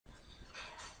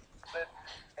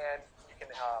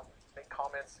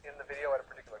comments in the video at a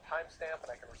particular timestamp,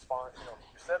 and I can respond.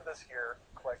 You said this here,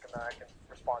 click, and then I can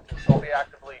respond to it. So I'll be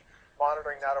actively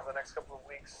monitoring that over the next couple of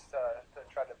weeks to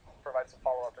try to provide some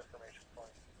follow-up information for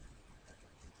you.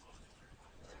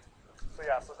 So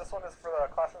yeah, so this one is for the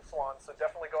Classroom Salon, so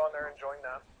definitely go on there and join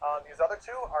that. These other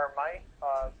two are my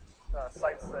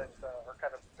sites that are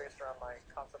kind of based around my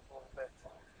concept a little bit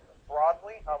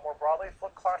more broadly.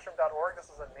 Flipclassroom.org,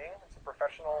 this is a Ning, it's a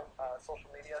professional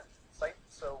social media site.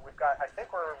 So we've got, I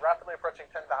think we're rapidly approaching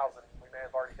 10,000. We may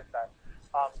have already hit that.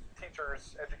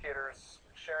 Teachers, educators,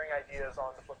 sharing ideas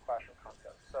on the flipped classroom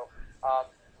concept. So I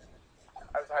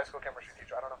was a high school chemistry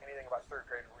teacher. I don't know anything about third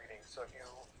grade reading. So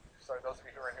those of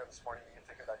you who are in here this morning, you get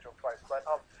to hear that joke twice. But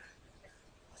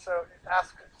so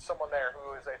ask someone there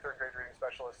who is a third grade reading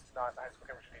specialist, not a high school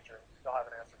chemistry teacher, and they'll have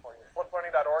an answer for you.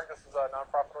 Fliplearning.org, this is a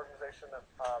nonprofit organization that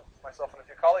myself and a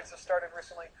few colleagues have started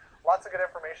recently. Lots of good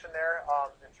information there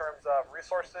in terms of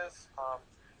resources,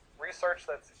 research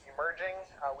that's emerging.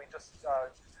 We just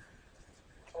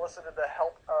elicited the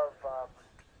help of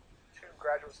two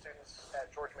graduate students at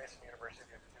George Mason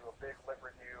University to do a big lit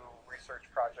review research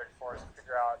project for us to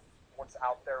figure out what's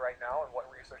out there right now and what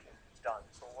research needs to be done.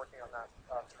 So we're working on that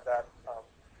through that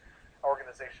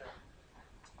organization.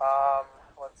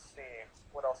 Let's see,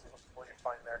 what else will you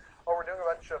find there? Oh, we're doing a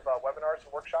bunch of webinars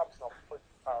and workshops, and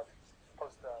I'll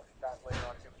post that later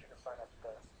on too, but you can sign up to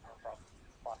the nonprofit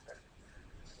spot there.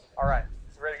 All right,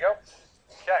 you ready to go?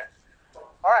 Okay.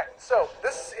 All right, so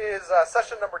this is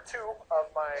session number 2 of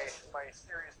my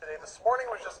series today. This morning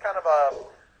was just kind of a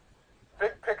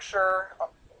big picture of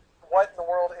what in the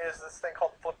world is this thing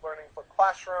called flipped learning, flipped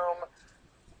classroom.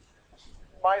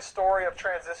 My story of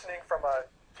transitioning from a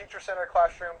teacher-centered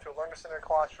classroom to a learner-centered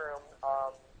classroom,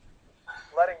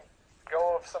 letting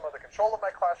go of some of the control of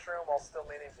my classroom while still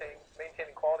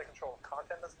maintaining quality control of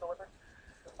content that's delivered.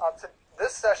 So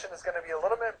this session is going to be a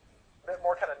little bit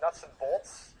more kind of nuts and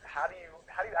bolts. How do you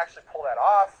actually pull that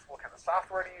off? What kind of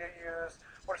software do you use?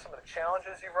 What are some of the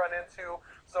challenges you've run into?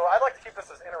 So I'd like to keep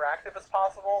this as interactive as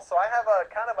possible. So I have a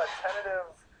kind of a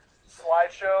tentative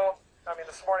slideshow. I mean,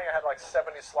 this morning I had like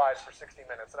 70 slides for 60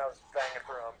 minutes, and I was banging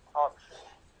through them.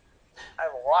 I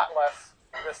have a lot less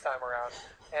this time around,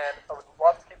 and I would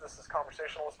love to keep this as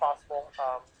conversational as possible.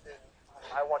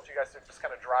 I want you guys to just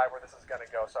kind of drive where this is going to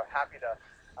go. So I'm happy to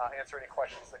answer any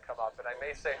questions that come up. And I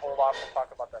may say, hold off, we'll talk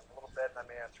about that in a little bit, and I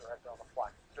may answer right on the fly,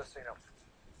 just so you know.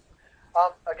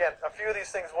 Again, a few of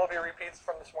these things will be repeats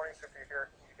from this morning, so if you're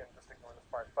here, you can just ignore this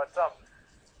part. But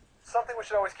something we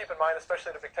should always keep in mind,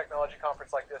 especially at a big technology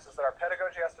conference like this, is that our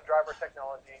pedagogy has to drive our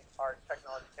technology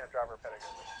can't drive our pedagogy.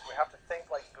 So we have to think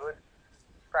like good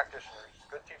practitioners,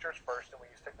 good teachers first, and we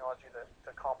use technology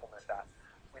to complement that.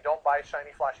 We don't buy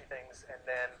shiny, flashy things and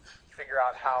then figure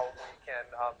out how we can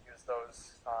use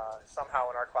those somehow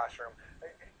in our classroom.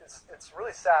 It's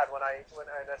really sad when I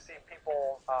see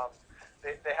people,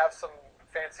 they have some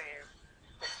fancy,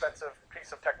 expensive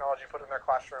piece of technology put in their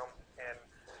classroom and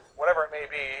whatever it may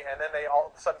be, and then they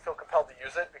all of a sudden feel compelled to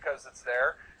use it because it's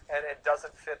there, and it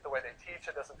doesn't fit the way they teach,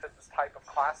 it doesn't fit this type of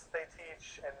class that they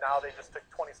teach, and now they just took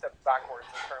 20 steps backwards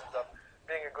in terms of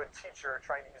being a good teacher,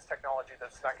 trying to use technology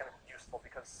that's not going to be useful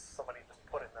because somebody just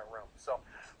put it in their room. So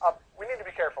we need to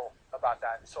be careful about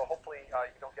that. So hopefully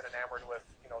you don't get enamored with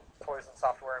toys and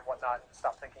software and whatnot, and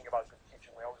stop thinking about good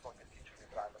teaching. We always want good teaching to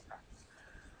drive in practice.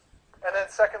 And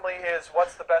then secondly is,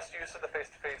 what's the best use of the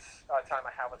face-to-face time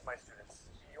I have with my students?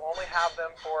 You only have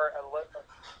them for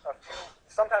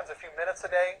sometimes a few minutes a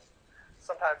day,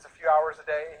 sometimes a few hours a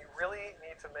day, and you really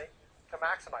need to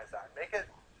maximize that. Make it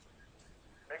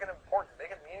important,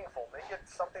 make it meaningful, make it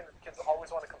something that kids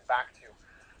always want to come back to.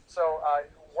 So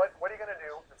what are you going to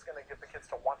do that's going to get the kids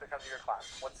to want to come to your class?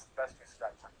 What's the best use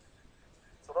of that time?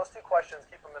 So those two questions,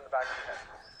 keep them in the back of your head.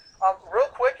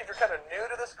 Real quick, if you're kind of new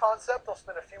to this concept, I'll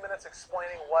spend a few minutes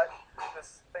explaining what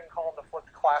this thing called the flipped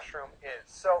classroom is.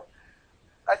 So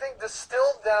I think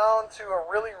distilled down to a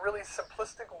really, really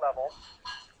simplistic level,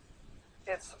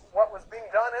 it's what was being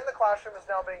done in the classroom is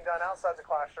now being done outside the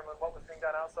classroom, and what was being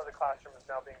done outside the classroom is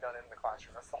now being done in the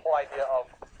classroom. That's the whole idea of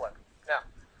flip. Now,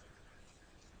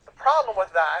 the problem with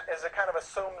that is it kind of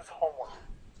assumes homework,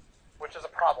 which is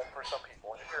a problem for some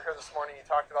people. And if you're here this morning, you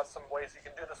talked about some ways you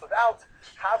can do this without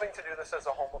having to do this as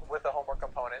with a homework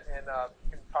component, and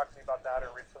you can talk to me about that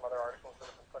or read some other articles that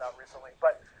have been put out recently.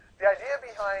 But the idea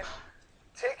behind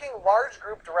taking large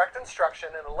group direct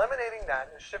instruction and eliminating that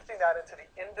and shifting that into the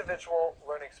individual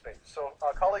learning space. So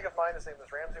a colleague of mine, his name is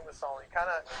Ramsey Masson, he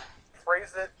kind of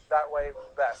phrased it that way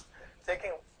best.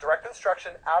 Taking direct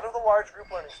instruction out of the large group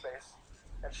learning space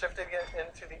and shifting it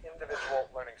into the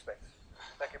individual learning space.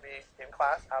 That could be in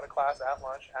class, out of class, at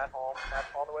lunch, at home,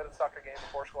 on the way to the soccer game,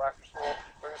 before school, after school,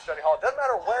 during the study hall. It doesn't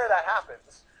matter where that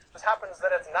happens. It just happens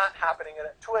that it's not happening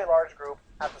to a large group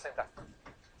at the same time.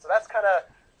 So that's kind of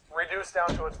reduced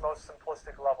down to its most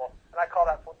simplistic level, and I call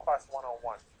that Flip Class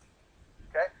 101.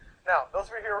 Okay? Now, those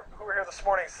of you who were here this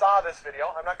morning saw this video.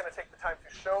 I'm not going to take the time to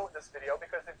show this video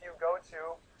because if you go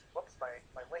to, whoops, my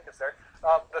link is there,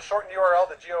 the shortened URL,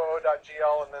 the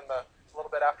goo.gl, and then the little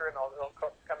bit after it, and it'll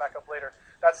come back up later.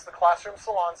 That's the Classroom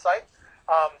Salon site.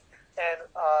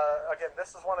 Again,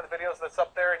 this is one of the videos that's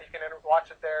up there, and you can watch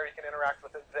it there. You can interact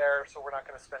with it there, so we're not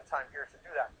going to spend time here to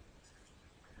do that.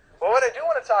 But what I do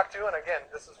want to talk to, and again,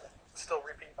 this is still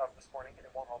repeat of this morning, and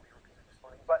it won't all be repeated this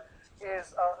morning, but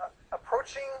is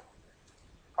approaching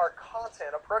our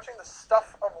content, approaching the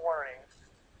stuff of learning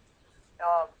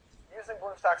using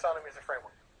Bloom's taxonomy as a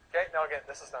framework. Okay, now again,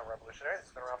 this is not revolutionary.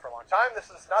 This has been around for a long time. This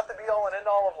is not the be-all and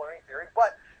end-all of learning theory,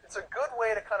 but it's a good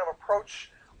way to kind of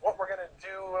approach what we're going to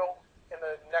do in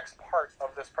the next part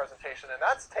of this presentation, and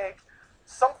that's take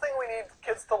something we need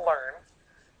kids to learn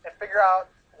and figure out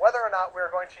whether or not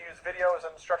we're going to use video as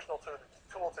an instructional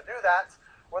tool to do that,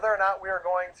 whether or not we are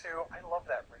going to, I love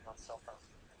that ring on cell phone,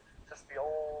 just the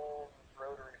old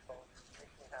rotary phone,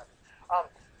 makes me happy.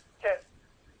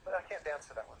 But I can't dance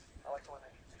to that one. I like the one that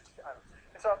I don't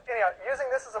know. So anyhow, using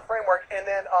this as a framework and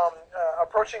then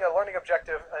approaching a learning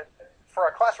objective for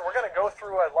our classroom, we're going to go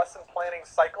through a lesson planning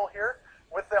cycle here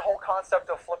with the whole concept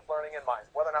of flipped learning in mind.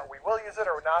 Whether or not we will use it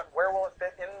or not, where will it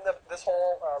fit in this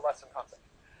whole lesson concept?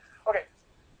 Okay,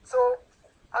 so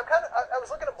I was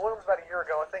looking at Bloom's about a year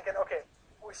ago and thinking, okay,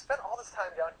 we spent all this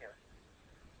time down here,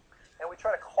 and we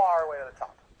try to claw our way to the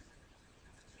top.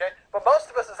 Okay, but most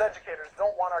of us as educators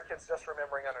don't want our kids just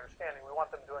remembering and understanding. We want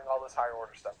them doing all this higher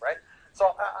order stuff, right?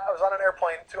 So I was on an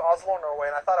airplane to Oslo, Norway,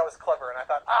 and I thought I was clever, and I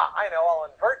thought, I know, I'll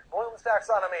invert Bloom's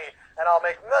taxonomy, and I'll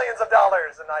make millions of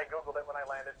dollars. And I Googled it when I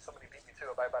landed, and somebody beat me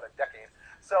to it by about a decade.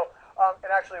 So,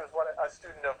 and actually it was what a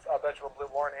student of Benjamin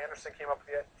Bloom, Lauren Anderson, came up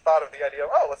with thought of the idea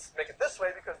of, let's make it this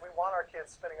way because we want our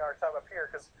kids spending our time up here,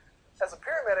 because as a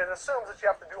pyramid, it assumes that you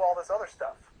have to do all this other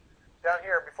stuff down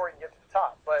here before you can get to the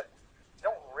top, but you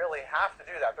don't really have to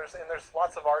do that. There's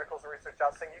lots of articles and research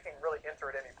out saying you can really enter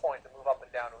at any point and move up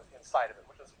and down inside of it,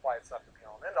 which is why it's not the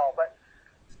be-all and end-all. But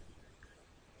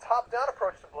top-down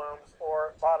approach to Bloom's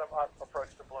or bottom-up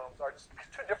approach to Bloom's are just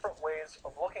two different ways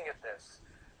of looking at this.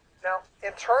 Now,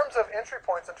 in terms of entry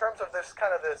points, in terms of this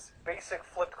basic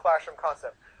flipped classroom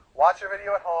concept, watch your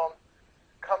video at home,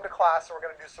 come to class, and we're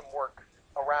going to do some work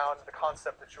around the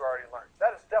concept that you already learned.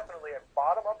 That is definitely a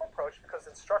bottom-up approach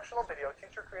because instructional video,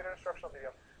 teacher-created instructional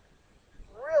video,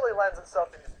 really lends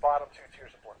itself to these bottom two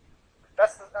tiers of learning.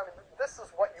 This is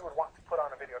what you would want to put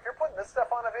on a video. If you're putting this stuff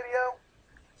on a video,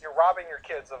 you're robbing your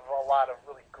kids of a lot of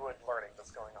really good learning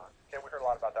that's going on. Okay, we heard a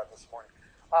lot about that this morning.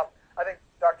 I think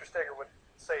Dr. Steger would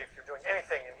say if you're doing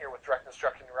anything in here with direct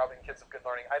instruction, you're robbing kids of good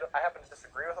learning. I happen to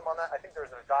disagree with him on that. I think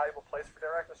there's a valuable place for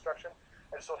direct instruction.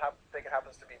 I just don't think it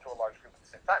happens to be to a large group at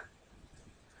the same time.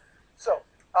 So,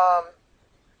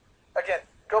 again,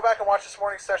 go back and watch this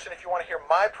morning's session if you want to hear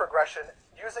my progression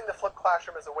using the flipped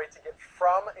classroom as a way to get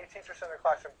from a teacher-centered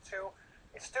classroom to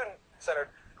a student-centered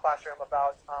classroom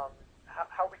about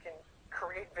how we can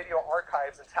create video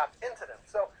archives and tap into them.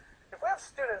 So, if we have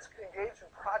students engaged in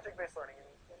project-based learning,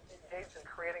 engaged in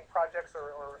creating projects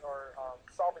or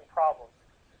solving problems,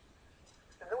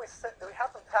 and then we have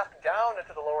them tap down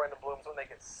into the lower end of Bloom's when they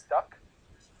get stuck,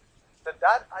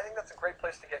 I think that's a great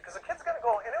place to get, because the kid's going to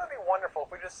go, and it would be wonderful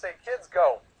if we just say, kids,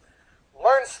 go,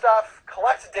 learn stuff,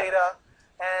 collect data,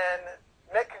 and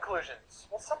make conclusions.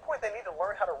 Well, at some point they need to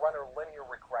learn how to run a linear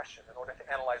regression in order to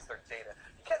analyze their data.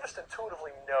 You can't just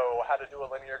intuitively know how to do a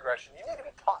linear regression. You need to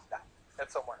be taught that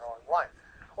at somewhere along the line.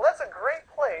 Well, that's a great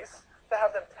place to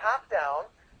have them tap down,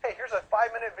 hey, here's a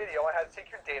 5-minute video on how to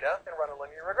take your data and run a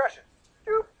linear regression.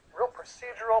 Doop, real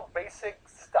procedural, basic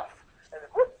stuff. And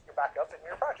then, whoop, you're back up in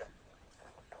your project.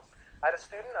 I had a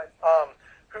student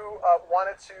who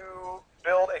wanted to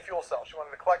build a fuel cell. She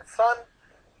wanted to collect sun,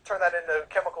 turn that into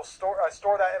chemical store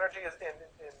that energy in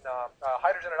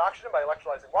hydrogen and oxygen by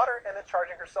electrolyzing water, and then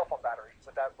charging her cell phone battery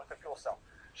with the fuel cell.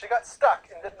 She got stuck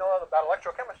and didn't know about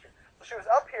electrochemistry. So she was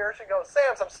up here. She goes,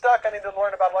 Sams, I'm stuck. I need to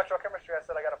learn about electrochemistry. I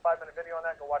said, I got a 5-minute video on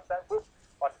that. Go watch that. Whoop,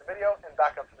 watch the video, and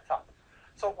back up to the top.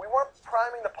 So we weren't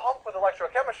priming the pump with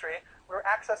electrochemistry. We were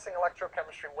accessing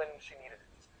electrochemistry when she needed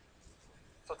it.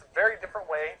 So it's a very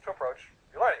different way to approach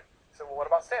your learning. So, well, what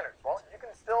about standards? Well, you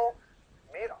can still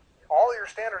meet all your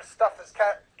standard stuff is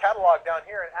cataloged down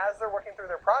here, and as they're working through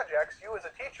their projects, you as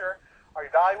a teacher are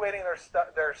evaluating their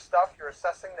stuff, you're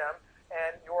assessing them,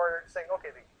 and you're saying,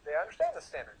 okay, they understand the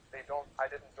standard. I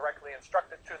didn't directly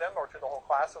instruct it to them or to the whole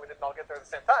class, so we didn't all get there at the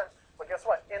same time. But guess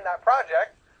what? In that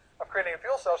project of creating a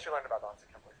fuel cell, she learned about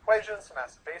balancing chemical equations, some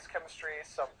acid-base chemistry,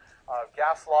 some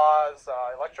gas laws,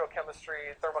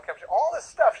 electrochemistry, thermochemistry, all this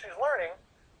stuff she's learning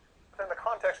within the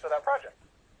context of that project.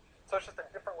 So it's just a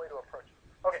different way to approach it.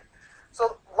 Okay,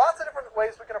 so lots of different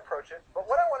ways we can approach it, but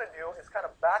what I want to do is kind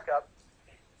of back up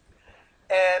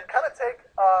and kind of take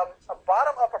a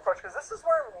bottom-up approach, because this is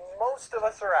where most of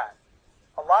us are at.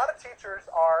 A lot of teachers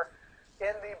are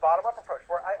in the bottom-up approach,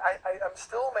 where I'm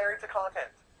still married to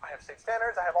content. I have state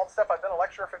standards, I have all the stuff, I've been a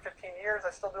lecturer for 15 years,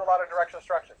 I still do a lot of direct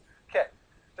instruction. Okay,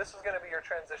 this is going to be your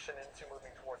transition into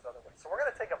moving towards other ways. So we're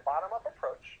going to take a bottom-up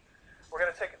approach, we're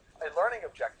going to take a learning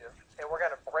objective, and we're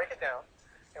going to break it down,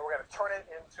 and we're going to turn it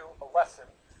into a lesson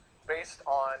based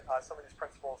on some of these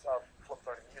principles of flipped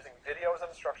learning, using video as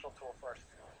an instructional tool for our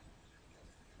students.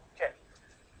 Okay.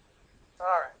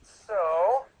 All right.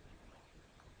 So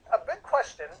a big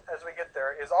question as we get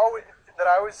there is always that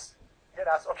I always get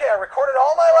asked. Okay, I recorded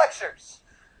all my lectures.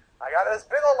 I got this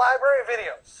big old library of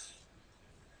videos.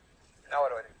 Now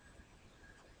what do I do?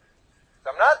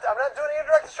 So I'm not doing any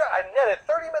direct instruction. I netted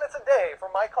 30 minutes a day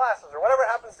from my classes or whatever it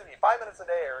happens to be, 5 minutes a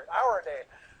day or an hour a day.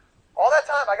 All that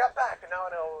time I got back, and now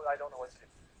I don't know what to do.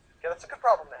 Okay, that's a good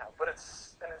problem to have, but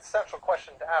it's an essential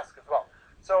question to ask as well.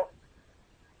 So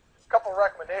a couple of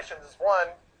recommendations is,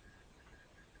 one,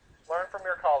 learn from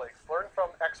your colleagues. Learn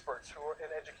from experts who are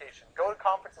in education. Go to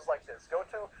conferences like this. Go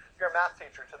to your math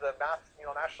teacher, to the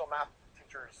national math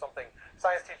teacher or something,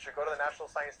 science teacher. Go to the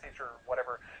national science teacher,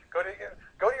 whatever. Go to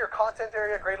your content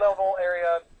area, grade level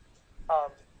area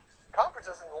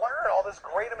conferences and learn all this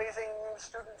great, amazing,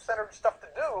 student-centered stuff to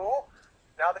do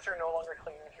now that you're no longer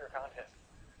clinging to your content.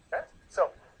 Okay?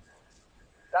 So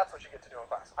that's what you get to do in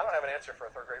class. I don't have an answer for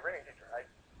a third-grade reading teacher. I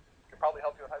could probably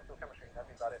help you with high school chemistry. That'd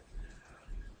be about it.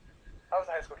 I was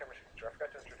a high school chemistry teacher. I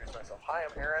forgot to introduce myself. Hi,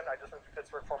 I'm Aaron. I just moved to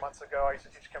Pittsburgh 4 months ago. I used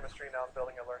to teach chemistry. Now I'm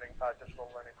building a digital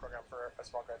learning program for a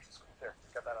small graduate school. There,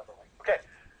 got that out of the way. Okay,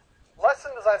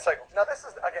 lesson design cycle. Now this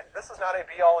is not a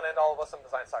be-all and end-all of lesson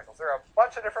design cycles. There are a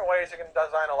bunch of different ways you can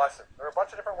design a lesson. There are a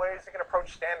bunch of different ways you can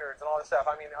approach standards and all this stuff.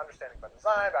 I mean, understanding by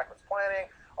design, backwards planning,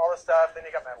 all this stuff. Then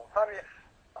you got Manual 100,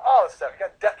 all this stuff.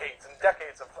 You got decades and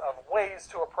decades of ways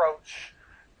to approach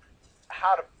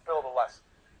how to build a lesson.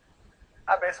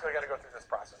 I'm basically going to go through this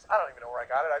process. I don't even know where I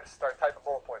got it. I just started typing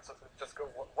bullet points. So just go,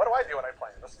 what do I do when I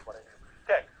plan? This is what I do.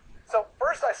 Okay, so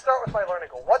first I start with my learning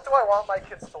goal. What do I want my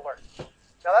kids to learn?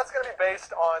 Now that's going to be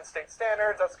based on state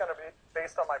standards. That's going to be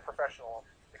based on my professional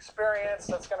experience.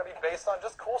 That's going to be based on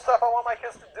just cool stuff I want my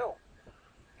kids to do.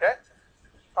 Okay?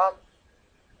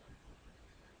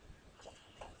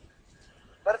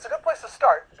 But it's a good place to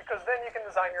start, because then you can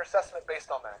design your assessment based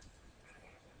on that.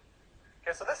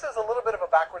 Okay, so this is a little bit of a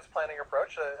backwards planning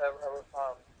approach.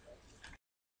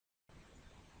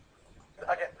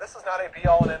 Again, this is not a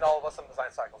be-all and end-all of lesson design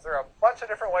cycles. There are a bunch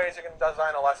of different ways you can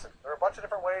design a lesson. There are a bunch of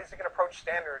different ways you can approach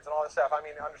standards and all this stuff. I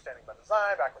mean, understanding by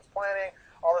design, backwards planning,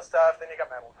 all this stuff. Then you got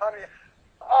Manual 100,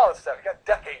 all this stuff. You got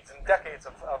decades and decades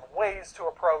of ways to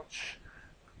approach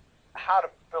how to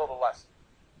build a lesson.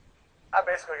 I'm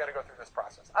basically going to go through this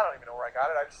process. I don't even know where I got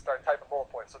it. I just started typing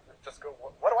bullet points. So just go,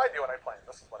 what do I do when I plan?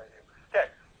 This is what I do. Okay,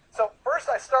 so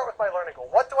first I start with my learning goal.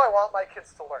 What do I want my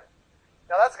kids to learn?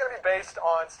 Now that's going to be based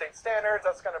on state standards.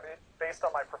 That's going to be based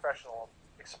on my professional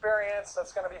experience.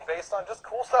 That's going to be based on just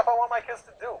cool stuff I want my kids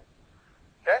to do.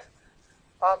 Okay?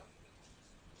 But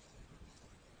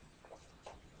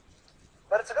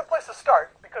it's a good place to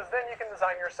start, because then you can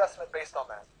design your assessment based on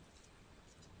that.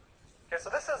 Okay, so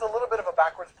this is a little bit of a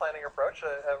backwards planning approach,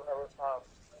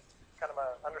 kind of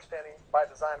an understanding by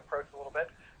design approach a little bit.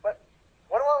 But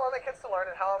what do I want my kids to learn,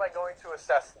 and how am I going to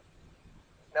assess them?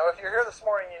 Now, if you're here this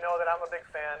morning, you know that I'm a big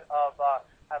fan of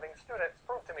having students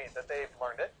prove to me that they've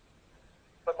learned it.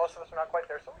 But most of us are not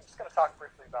quite there, so we're just going to talk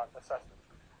briefly about assessment.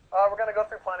 We're going to go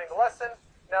through planning the lesson.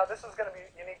 Now, this is going to be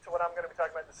unique to what I'm going to be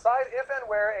talking about. Decide if and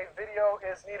where a video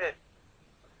is needed.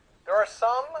 There are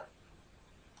some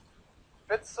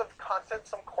bits of content,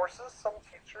 some courses, some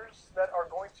teachers that are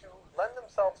going to lend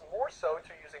themselves more so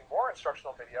to using more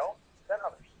instructional video than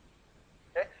others.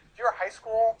 Okay? If you're a high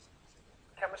school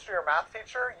chemistry or math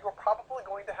teacher, you are probably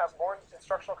going to have more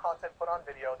instructional content put on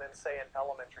video than, say, an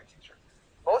elementary teacher.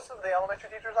 Most of the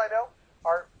elementary teachers I know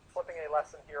are flipping a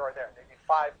lesson here or there, maybe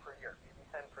 5 per year, maybe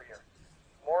 10 per year.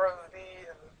 More of the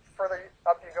further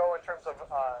up you go in terms of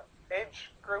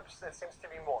age groups, it seems to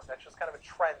be more. That's just kind of a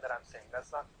trend that I'm seeing. That's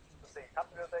not to say you have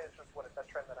to do that, it's just that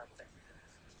trend that I'm seeing.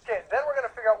 Okay, then we're going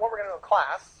to figure out what we're going to do in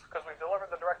class, because we've delivered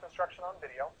the direct instruction on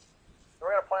video.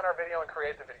 we're going to plan our video and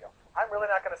create the video. I'm really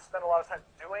not going to spend a lot of time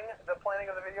doing the planning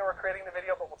of the video or creating the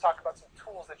video, but we'll talk about some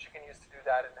tools that you can use to do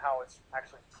that and how it's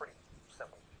actually pretty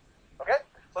simple. Okay?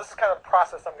 So this is kind of the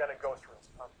process I'm going to go through.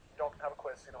 You don't have a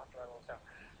quiz, so you don't have to write all this down.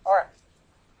 All right.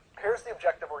 Here's the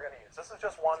objective we're going to use. This is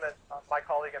just one that my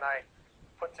colleague and I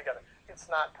put together. It's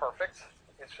not perfect.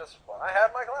 It's just what I had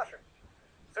in my classroom.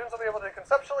 Students will be able to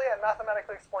conceptually and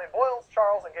mathematically explain Boyle's,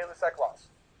 Charles, and Gay-Lussac laws.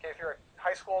 Okay, if you're a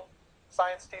high school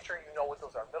science teacher, you know what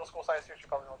those are. Middle school science teacher, you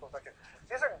probably know what those are.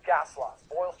 These are gas laws,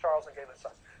 Boyle's, Charles, and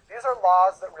Gay-Lussac. These are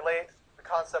laws that relate the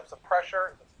concepts of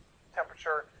pressure,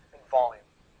 temperature, and volume.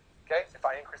 Okay, if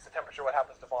I increase the temperature, what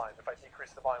happens to volume? If I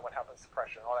decrease the volume, what happens to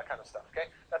pressure? And all that kind of stuff.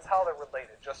 Okay, that's how they're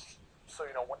related, just so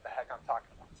you know what the heck I'm talking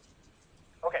about.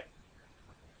 Okay,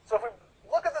 so if we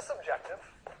look at this objective,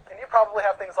 and you probably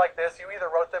have things like this. You either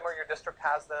wrote them or your district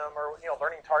has them, or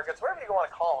learning targets, whatever you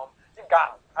want to call them. You've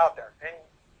got them out there, and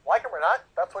like them or not,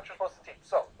 that's what you're supposed to teach.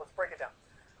 So let's break it down.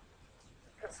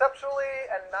 Conceptually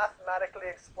and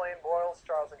mathematically explain Boyle's,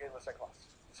 Charles, and Gay-Lussac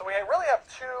laws. So we really have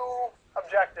two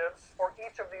objectives for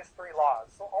each of these three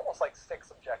laws. So almost like 6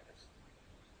 objectives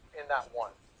in that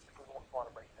one, if we want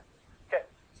to break it down. Okay,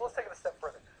 so let's take it a step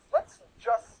further. Let's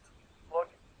just look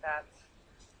at,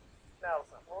 now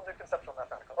we'll do conceptual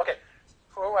mathematical. Okay,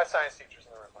 who are my science teachers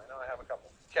in the room? I know I have a couple.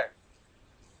 Okay.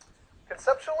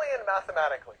 Conceptually and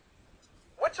mathematically,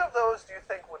 which of those do you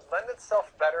think would lend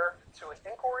itself better to an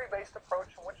inquiry-based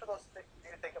approach, and which of those do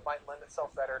you think it might lend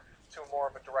itself better to more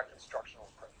of a direct instructional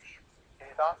approach? Any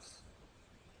thoughts?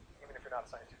 Even if you're not a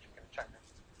science teacher, you can check in.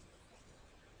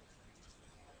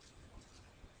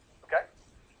 Okay?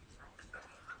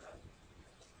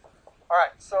 All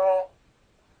right, so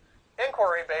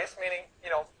inquiry-based, meaning,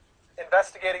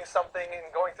 investigating something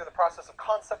and going through the process of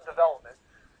concept development,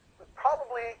 would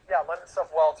probably, lend itself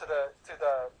well to the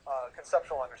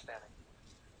conceptual understanding.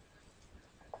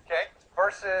 Okay,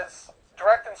 versus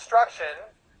direct instruction,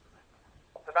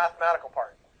 the mathematical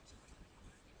part.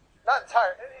 Not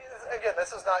entire. Again,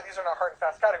 these are not hard and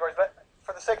fast categories, but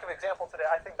for the sake of example today,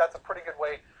 I think that's a pretty good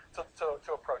way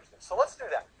to approach this. So let's do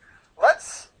that.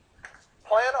 Let's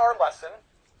plan our lesson,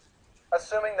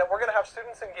 assuming that we're going to have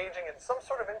students engaging in some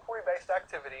sort of inquiry-based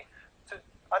activity to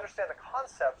understand the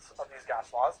concepts of these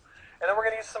gas laws, and then we're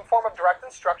going to use some form of direct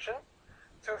instruction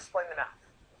to explain the math.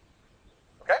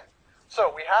 Okay?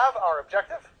 So we have our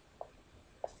objective.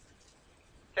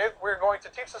 Okay, we're going to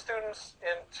teach the students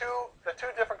in the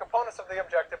two different components of the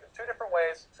objective in 2 different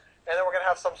ways, and then we're going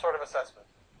to have some sort of assessment.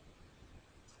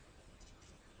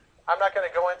 I'm not going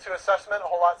to go into assessment a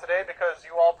whole lot today because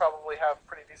you all probably have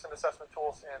pretty decent assessment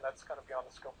tools, and that's kind of beyond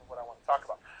the scope of what I want to talk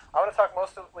about. I want to talk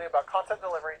mostly about content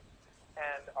delivery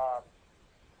and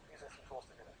using some tools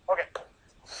to do that. Okay,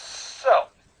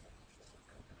 so,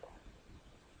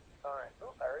 all right,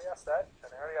 I already asked that,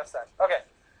 and I already asked that. Okay,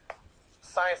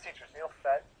 science teachers, Neil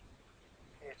Fett,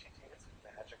 PhD, it's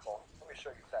magical. Let me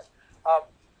show you Fett.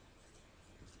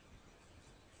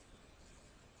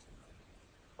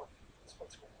 This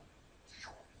one's cool.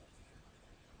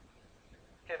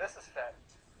 Okay, this is Fett,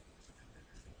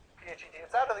 PhD.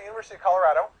 It's out of the University of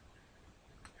Colorado.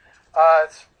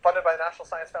 It's funded by the National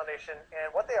Science Foundation,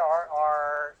 and what they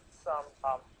are some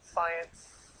science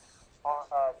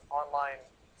online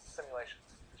simulations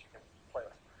that you can play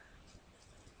with.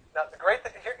 Now, the great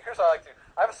thing, here's what I like to do.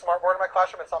 I have a smartboard in my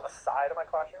classroom. It's on the side of my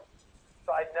classroom.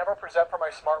 So I never present from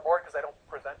my smartboard because I don't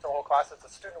present to the whole class. It's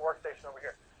a student workstation over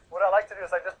here. What I like to do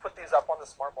is I just put these up on the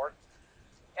smartboard,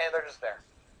 and they're just there.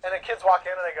 And then kids walk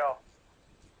in and they go,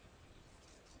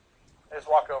 they just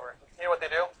walk over. You know what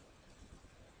they do?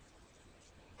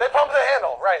 They pump the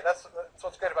handle, right? That's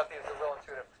what's great about these. They're real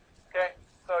intuitive. Okay,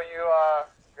 so you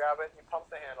grab it, you pump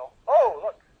the handle. Oh,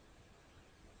 look.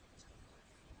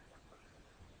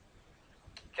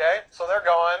 Okay, so they're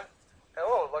going.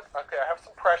 Oh, look. Okay, I have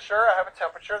some pressure. I have a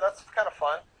temperature. That's kind of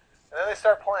fun. And then they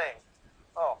start playing.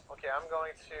 Oh, okay. I'm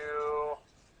going to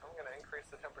increase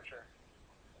the temperature.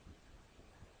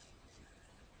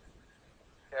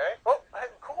 Okay. Oh,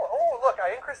 cool. Oh, look.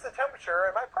 I increase the temperature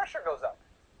and my pressure goes up.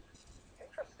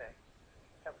 Interesting.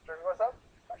 Temperature goes up,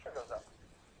 pressure goes up.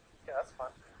 Okay, that's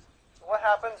fun. So what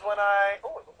happens when I...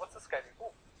 Oh, what's this guy do?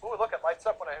 Ooh, look, it lights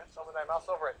up when I mouse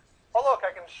over it. Oh, look,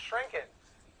 I can shrink it.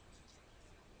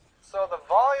 So the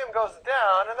volume goes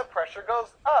down and the pressure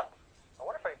goes up. I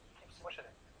wonder if I keep smushing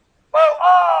it. Whoa!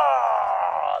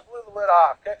 Ah! Oh, blew the lid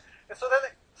off. Okay. And so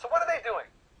what are they doing?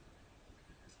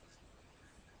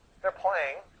 They're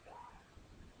playing,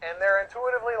 and they're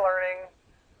intuitively learning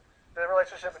the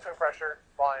relationship between pressure,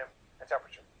 volume, and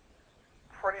temperature.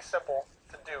 Pretty simple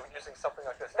to do using something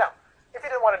like this. Now, If you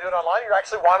didn't want to do it online, you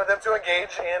actually wanted them to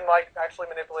engage in like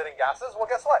actually manipulating gases, well,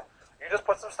 guess what? You just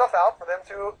put some stuff out for them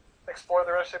to explore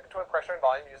the relationship between pressure and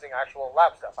volume using actual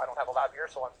lab stuff. I don't have a lab here,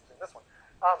 so I'm using this one.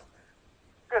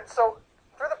 Good. So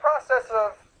through the process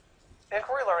of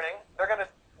inquiry learning, they're going to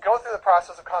go through the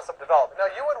process of concept development. Now,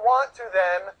 you would want to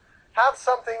then have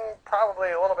something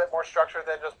probably a little bit more structured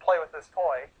than just play with this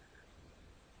toy.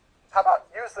 How about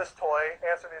use this toy,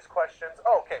 answer these questions?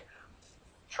 Oh, okay.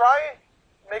 Try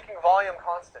making volume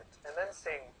constant and then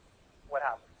seeing what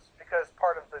happens. Because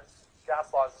part of this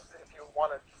gas laws is if you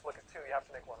want to just look at two, you have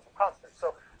to make one of them constant.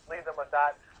 So leave them with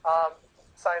that.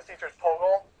 Science teachers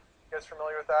POGLE. You guys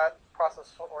familiar with that?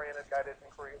 Process-oriented guided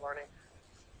inquiry learning.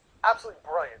 Absolutely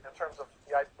brilliant in terms of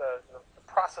the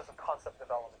process of concept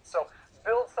development. So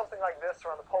build something like this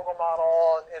around the POGLE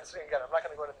model, and so again, I'm not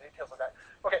going to go into the details of that.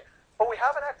 Okay, but we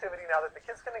have an activity now that the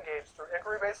kids can engage through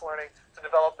inquiry-based learning to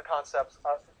develop the concepts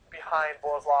behind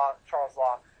Boyle's Law, Charles'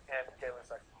 Law, and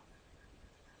Gay-Lussac's Law.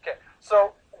 Okay,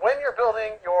 so when you're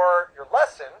building your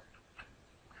lesson,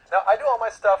 now I do all my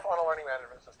stuff on a learning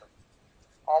management system.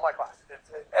 All my class.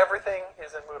 Everything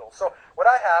is in Moodle. So what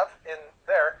I have in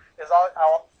there is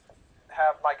I'll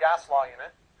have my gas law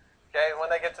unit. Okay, and when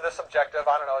they get to this objective,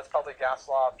 I don't know, it's probably gas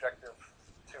law objective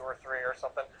 2 or 3 or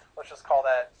something. Let's just call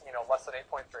that, lesson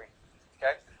 8.3.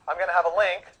 Okay, I'm going to have a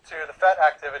link to the FET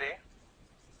activity.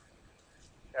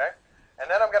 Okay,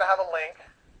 and then I'm going to have a link,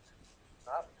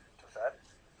 not to FET,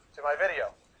 to my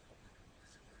video.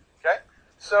 Okay,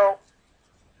 so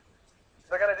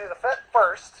they're going to do the FET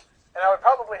first, and I would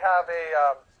probably have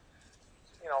a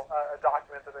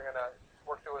document that they're going to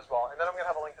work through as well, and then I'm going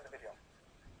to have a link to the video.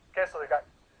 Okay, so they've got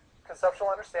conceptual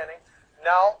understanding.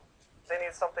 Now they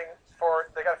need something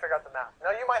they got to figure out the math. Now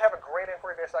you might have a great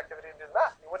inquiry-based activity to do the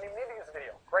math. You wouldn't even need to use a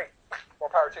video. Great. More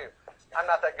power to you. I'm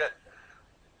not that good.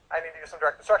 I need to use some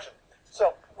direct instruction.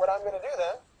 So what I'm going to do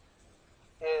then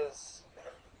is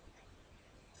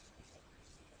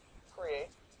create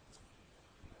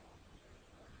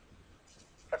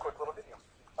a quick little video.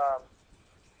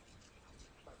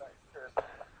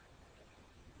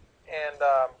 And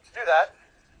to do that,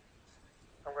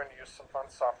 I'm going to use some fun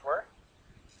software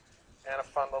and a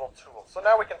fun little tool. So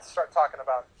now we can start talking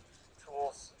about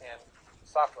tools and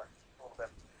software a little bit.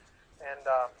 And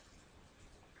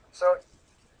so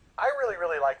I really,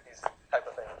 really like these type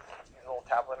of things, these little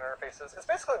tablet interfaces. It's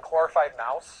basically a glorified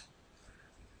mouse,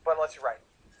 but it lets you write.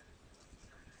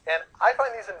 And I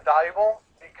find these invaluable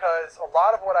because a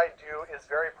lot of what I do is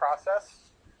very process,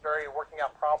 very working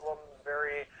out problems,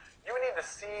 you need to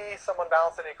see someone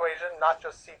balance an equation, not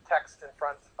just see text in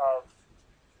front of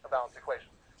a balanced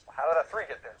equation. Well, how did that 3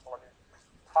 get there? Well, let me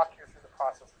talk you through the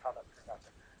process of how that 3 got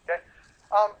there. Okay?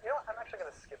 You know what? I'm actually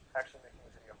going to skip actually making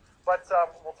the video. But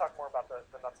we'll talk more about the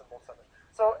nuts and bolts of it.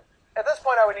 So at this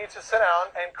point, I would need to sit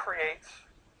down and create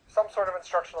some sort of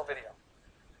instructional video.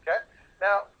 Okay?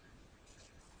 Now,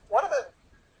 one of the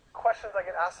questions I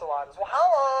get asked a lot is, well, how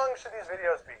long should these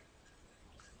videos be?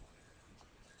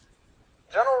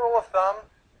 General rule of thumb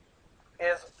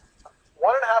is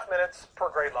 1.5 minutes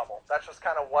per grade level. That's just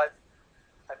kind of what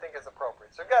I think is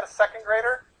appropriate. So if you've got a second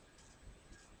grader,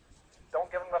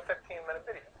 don't give them a 15-minute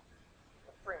video,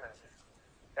 a 3-minute video.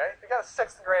 Okay? If you've got a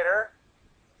 6th grader,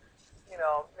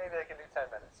 maybe they can do 10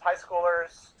 minutes. High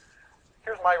schoolers,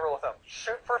 here's my rule of thumb.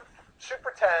 Shoot for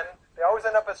 10. They always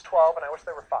end up as 12, and I wish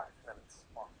they were 5 minutes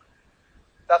long.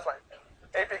 That's my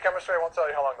AP chemistry. I won't tell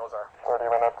you how long those are.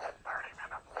 30 minutes. 30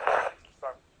 minutes.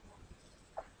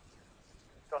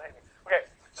 Don't hate me.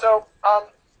 Okay, so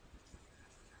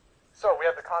we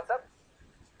have the concept.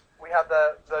 We have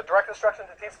the direct instruction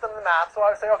to teach them the math. So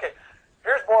I would say, okay,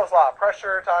 here's Boyle's Law.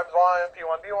 Pressure times volume,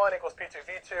 P1, V1 equals P2,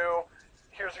 V2.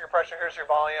 Here's your pressure, here's your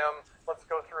volume. Let's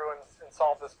go through and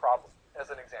solve this problem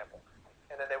as an example.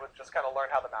 And then they would just kind of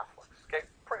learn how the math works. Okay,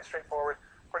 pretty straightforward,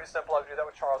 pretty simple. I would do that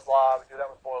with Charles' Law. I would do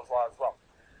that with Boyle's Law as well.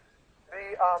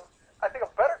 I think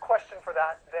a better question for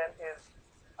that then is,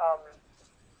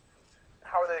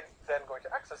 how are they then going to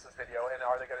access this video, and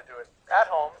are they going to do it at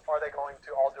home, or are they going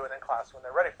to all do it in class when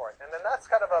they're ready for it? And then that's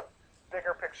kind of a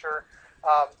bigger picture.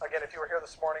 Again, if you were here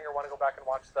this morning or want to go back and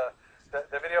watch the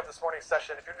video of this morning's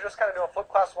session, if you're just kind of doing Flip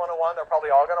Class 101, they're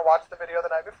probably all going to watch the video the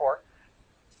night before,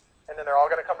 and then they're all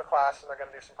going to come to class, and they're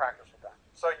going to do some practice with that.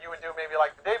 So you would do maybe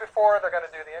like the day before, they're going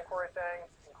to do the inquiry thing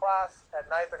in class. At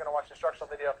night, they're going to watch the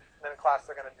instructional video, and then in class,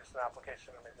 they're going to do some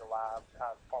application or maybe a lab,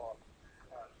 follow-up,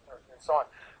 and so on.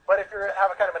 But if you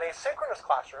have a kind of an asynchronous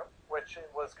classroom, which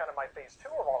was kind of my phase 2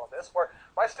 of all of this, where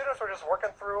my students were just working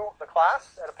through the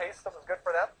class at a pace that was good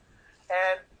for them,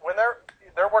 and when they're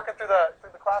working through the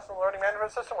class in the learning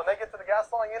management system, when they get to the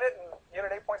gas law unit in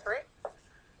unit 8.3,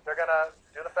 They're going to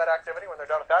do the Fed activity. When they're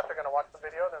done with that, they're going to watch the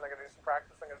video, then they're going to do some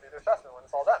practice, they're going to do their assessment when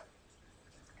it's all done.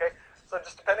 Okay? So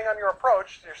just depending on your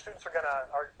approach, your students are going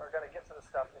to get to this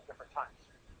stuff at different times.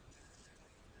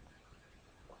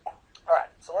 All right,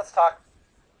 so let's talk.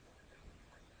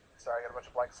 Sorry, I got a bunch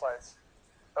of blank slides.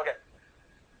 Okay.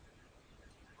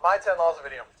 My 10 laws of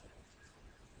video.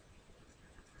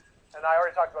 And I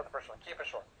already talked about the first one. Keep it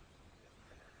short.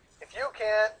 If you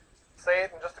can't say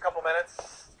it in just a couple minutes,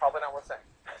 it's probably not worth saying.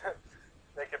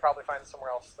 They could probably find it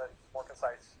somewhere else that's more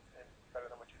concise and better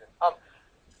than what you did.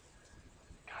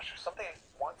 Gosh, there's something I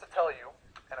want to tell you,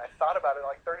 and I thought about it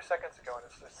like 30 seconds ago, and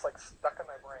it's just like stuck in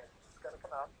my brain. It's got to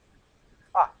come out.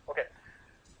 Okay.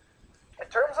 In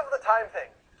terms of the time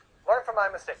thing, learn from my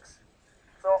mistakes.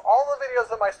 So all the videos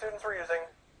that my students were using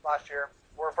last year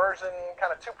were version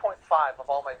kind of 2.5 of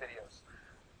all my videos.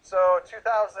 So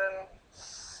 2007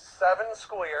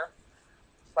 school year,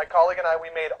 my colleague and I,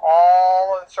 we made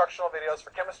all instructional videos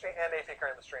for chemistry and AP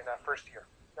chemistry in that first year.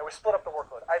 Now we split up the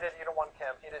workload. I did Unit 1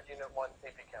 Chem, he did Unit 1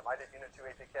 AP Chem. I did Unit 2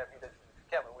 AP Chem, he did Unit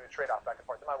 2 Chem, and we would trade off back and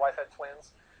forth. And my wife had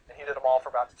twins, and he did them all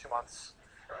for about 2 months.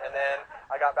 And then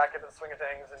I got back into the swing of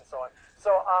things and so on.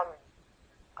 So,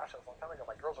 gosh, that was a long time ago.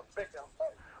 My girls are big now.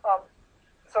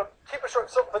 So keep it short.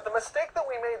 But the mistake that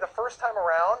we made the first time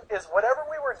around is whatever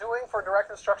we were doing for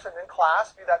direct instruction in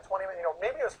class, be that 20 minutes,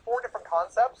 maybe it was 4 different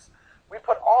concepts, we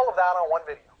put all of that on one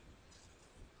video.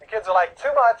 The kids are like,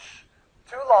 too much,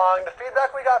 too long. The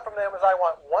feedback we got from them is I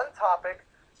want one topic,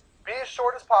 be as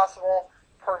short as possible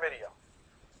per video.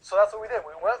 So that's what we did.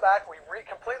 We went back, we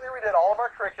completely redid all of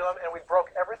our curriculum, and we broke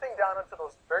everything down into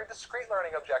those very discrete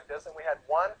learning objectives, and we had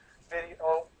one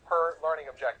video per learning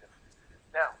objective.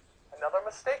 Now, another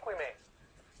mistake we made.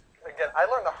 Again, I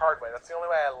learned the hard way. That's the only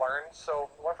way I learned,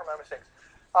 so learn from my mistakes.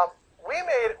 We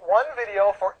made one video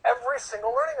for every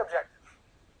single learning objective.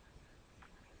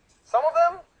 Some of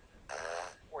them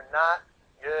were not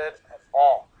good at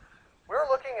all. We were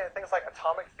looking at things like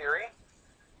atomic theory.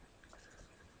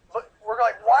 But we're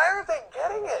like, why aren't they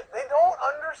getting it? They don't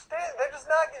understand. They're just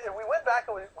not getting it. We went back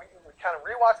and we kind of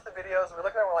rewatched the videos, and we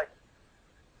looked at them and we're like,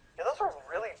 yeah, those were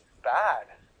really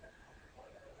bad.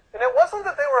 And it wasn't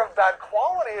that they were of bad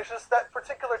quality, it's just that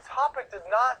particular topic did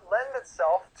not lend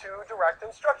itself to direct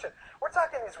instruction. We're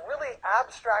talking these really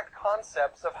abstract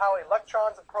concepts of how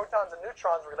electrons and protons and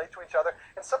neutrons relate to each other,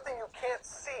 and something you can't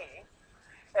see.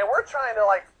 And we're trying to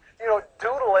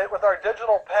doodle it with our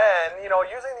digital pen,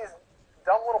 using these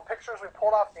dumb little pictures we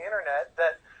pulled off the internet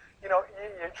that,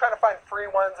 you're trying to find free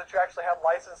ones that you actually have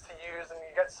license to use, and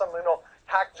you get some little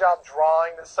hack job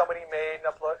drawing that somebody made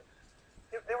and upload.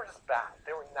 They were just bad.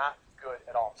 They were not good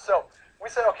at all. So we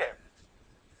said, okay,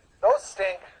 those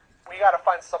stink. We got to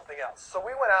find something else. So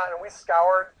we went out and we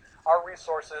scoured our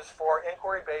resources for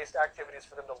inquiry-based activities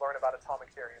for them to learn about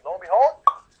atomic theory. And lo and behold,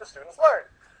 the students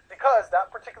learned, because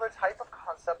that particular type of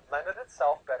concept lended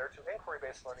itself better to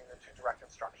inquiry-based learning than to direct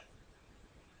instruction.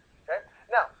 Okay?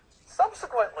 Now,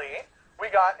 subsequently, we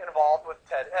got involved with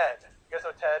TED Ed. You guys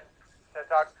know TED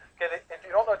Talks? Okay, if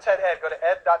you don't know TED Ed, go to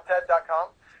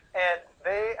ed.ted.com. And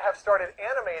they have started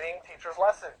animating teachers'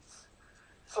 lessons.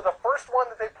 So the first one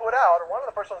that they put out, or one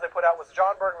of the first ones they put out, was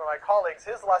John Bergman, my colleagues,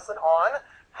 his lesson on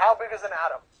how big is an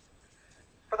atom.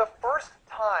 For the first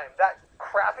time, that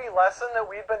crappy lesson that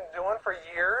we've been doing for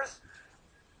years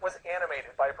was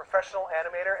animated by a professional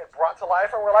animator and brought to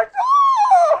life, and we're like,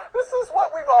 oh, this is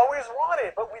what we've always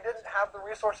wanted. But we didn't have the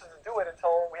resources to do it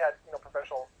until we had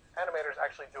professional animators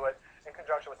actually do it in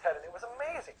conjunction with TED, and it was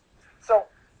amazing. So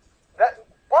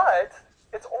but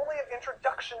it's only an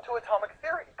introduction to atomic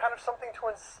theory, kind of something to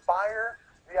inspire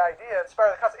the idea, inspire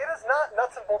the concept. It is not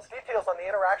nuts and bolts details on the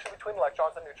interaction between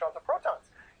electrons and neutrons and protons.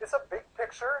 It's a big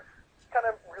picture, kind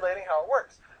of relating how it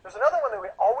works. There's another one that we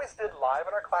always did live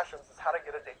in our classrooms, is how to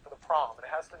get a date for the prom, and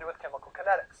it has to do with chemical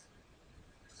kinetics.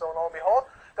 So lo and behold,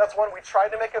 that's one we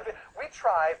tried to make we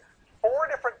tried four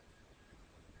different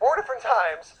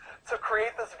times to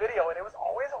create this video, and it was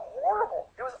always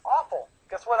horrible. It was awful.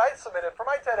 Guess what I submitted for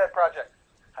my TED Ed project?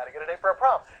 How to get a date for a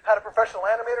prom. Had a professional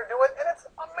animator do it, and it's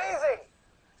amazing.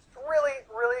 It's really,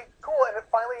 really cool, and it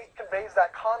finally conveys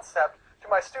that concept to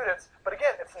my students. But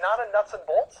again, it's not a nuts and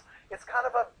bolts. It's kind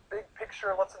of a big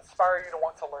picture. Let's inspire you to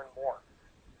want to learn more.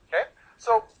 Okay?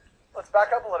 So let's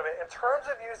back up a little bit. In terms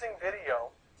of using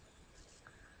video,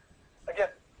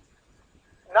 again,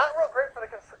 not real great for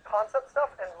the concept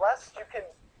stuff unless you can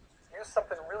use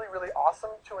something really, really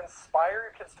awesome to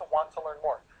inspire your kids to want to learn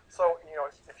more. So,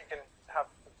 if you can have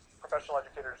professional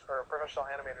educators or professional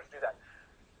animators do that.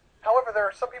 However, there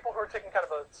are some people who are taking kind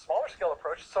of a smaller scale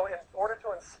approach. So in order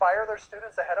to inspire their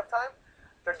students ahead of time,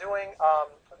 they're doing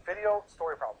video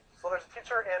story problems. So there's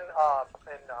teacher in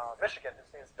Michigan. His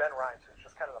name is Ben Rhymes, who's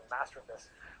just kind of the master of this.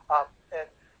 And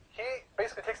he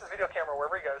basically takes his video camera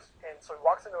wherever he goes, and so he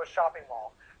walks into a shopping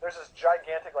mall. There's this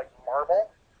gigantic, like,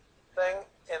 marble thing,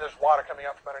 and there's water coming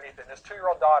out from underneath it. And his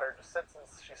 2-year-old daughter just sits and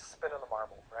she's spinning the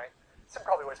marble, right? This thing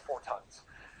probably weighs 4 tons.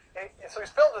 And so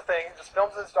he's filmed the thing, just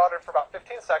films his daughter for about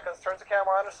 15 seconds, turns the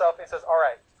camera on himself, and he says, all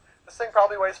right, this thing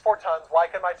probably weighs 4 tons. Why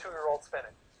can my 2-year-old spin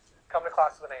it? Come to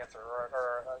class with an answer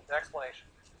or an explanation.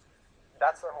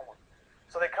 That's their homework.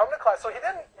 So they come to class. So he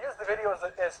didn't use the video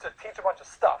as to teach a bunch of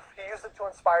stuff. He used it to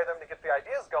inspire them to get the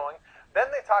ideas going.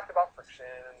 Then they talked about friction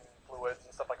and fluids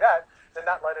and stuff like that. Then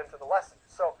that led into the lesson.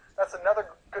 So that's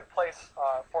another good place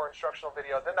for instructional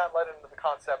video. Then that led into the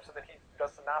concepts, and then he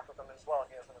does some math with them as well,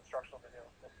 and he has an instructional video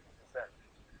that is there.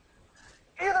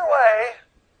 Either way,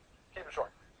 keep it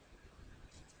short.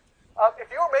 If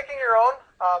you are making your own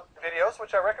videos,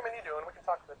 which I recommend you do, and we can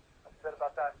talk a bit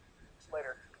about that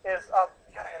later, is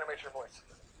you got to animate your voice.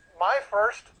 My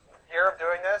first year of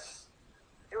doing this,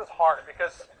 it was hard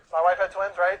because my wife had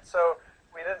twins, right? So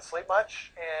we didn't sleep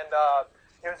much, and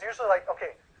it was usually like,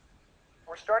 okay,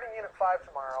 we're starting Unit 5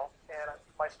 tomorrow, and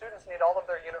my students need all of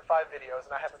their Unit 5 videos,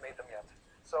 and I haven't made them yet.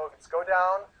 So let's go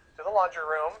down to the laundry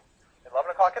room at 11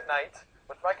 o'clock at night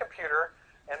with my computer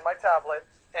and my tablet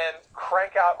and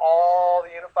crank out all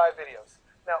the Unit 5 videos.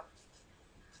 Now,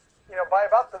 you know, by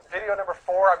about the video number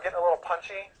 4, I'm getting a little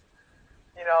punchy,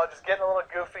 you know, just getting a little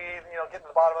goofy, you know, getting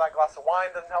to the bottom of that glass of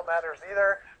wine doesn't help matters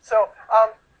either. So,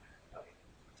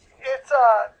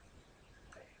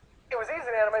 it was easy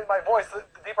to animate my voice the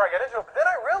deeper I get into it, but then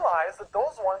I realized that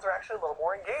those ones are actually a little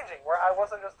more engaging, where I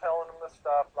wasn't just telling them this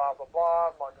stuff, blah, blah,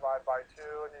 blah, divide by 2,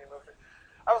 and then you move it.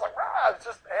 I was like, I was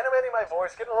just animating my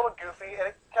voice, getting a little goofy, and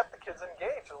it kept the kids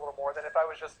engaged a little more than if I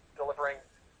was just delivering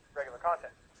regular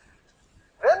content.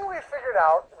 Then we figured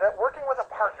out that working with a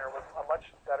partner was a much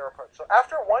better approach. So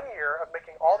after 1 year of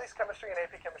making all these chemistry and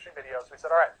AP chemistry videos, we said,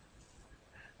 all right,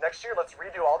 next year let's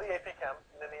redo all the AP Chem,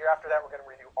 and then the year after that we're going to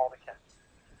redo all the Chem.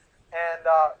 And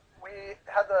we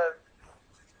had the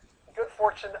good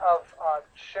fortune of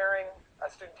sharing a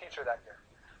student teacher that year.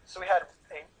 So we had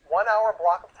a 1-hour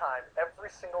block of time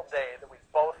every single day that we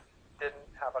both didn't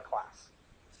have a class.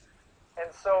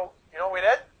 And so, you know what we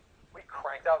did? We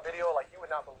cranked out video like you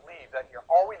would not believe that year.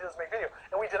 All we did is make video.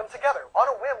 And we did them together. On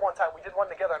a whim one time, we did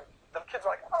one together, and the kids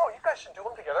were like, oh, you guys should do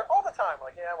them together all the time.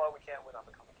 We're like, yeah, well, we can't. We're not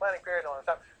the common planning period all the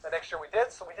time. The next year we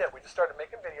did, so we did. We just started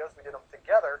making videos. We did them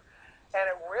together. And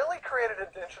it really created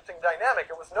an interesting dynamic.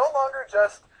 It was no longer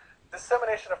just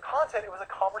dissemination of content. It was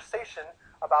a conversation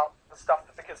about the stuff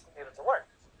that the kids needed to learn.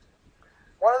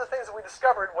 One of the things that we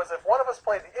discovered was if one of us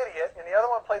played the idiot and the other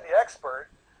one played the expert,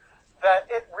 that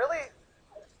it really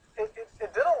it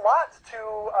did a lot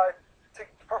to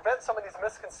prevent some of these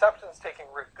misconceptions taking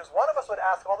root. Because one of us would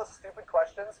ask all the stupid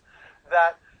questions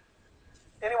that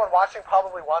anyone watching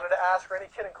probably wanted to ask, or any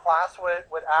kid in class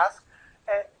would ask.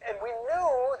 And we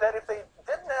knew that if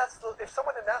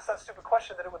someone didn't ask that stupid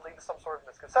question, that it would lead to some sort of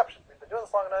misconception. We've been doing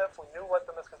this long enough, we knew what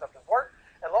the misconceptions were,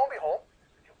 and lo and behold,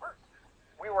 it worked.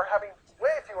 We were having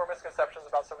way fewer misconceptions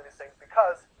about some of these things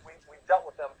because we dealt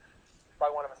with them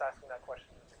by one of us asking that question.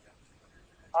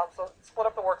 So split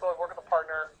up the workload, work with a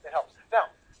partner, it helps.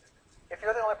 Now, if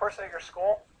you're the only person at your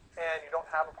school and you don't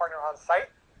have a partner on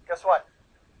site, guess what?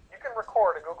 You can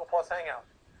record a Google Plus Hangout.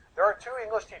 There are 2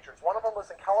 English teachers. One of them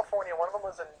lives in California, one of them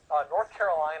lives in North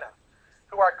Carolina,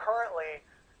 who are currently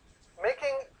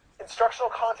making instructional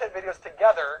content videos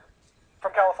together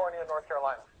from California and North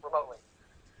Carolina, remotely.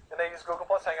 And they use Google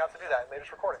Plus Hangout to do that, and they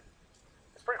just record it.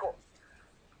 It's pretty cool.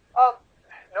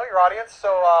 Know your audience,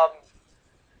 so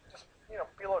just, you know,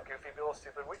 be a little goofy, be a little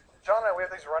stupid. John and I, we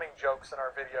have these running jokes in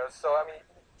our videos, so, I mean,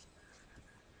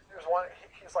 there's one,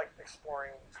 he's like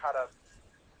exploring how to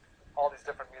all these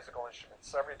different musical instruments.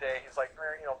 So every day he's like,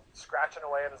 you know, scratching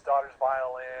away at his daughter's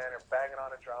violin or banging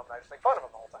on a drum, and I just make fun of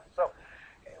him the whole time. So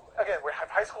again, we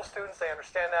have high school students, they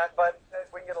understand that, but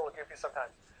we can get a little goofy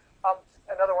sometimes.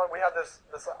 Another one, we have this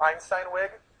Einstein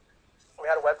wig. We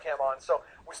had a webcam on. So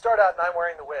we start out and I'm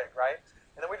wearing the wig, right?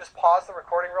 And then we just pause the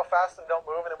recording real fast and don't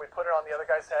move, and then we put it on the other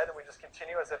guy's head and we just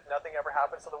continue as if nothing ever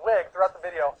happened. So the wig, throughout the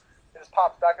video, it just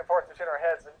pops back and forth between our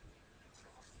heads, and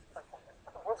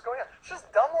what's going on? It's just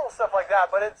dumb little stuff like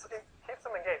that, but it keeps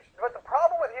them engaged. But the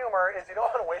problem with humor is you don't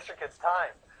want to waste your kids'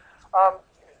 time.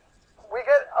 We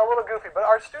get a little goofy, but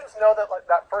our students know that like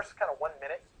that first kind of 1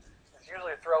 minute is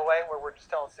usually a throwaway where we're just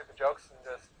telling stupid jokes and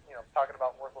just, you know, talking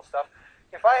about worthless stuff.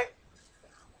 If I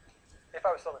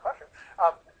was still in the classroom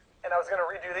and I was going to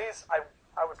redo these,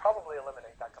 I would probably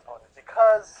eliminate that component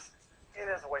because it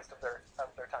is a waste of their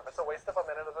time. It's a waste of a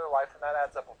minute of their life, and that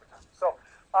adds up over time. So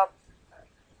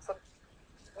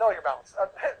know your balance.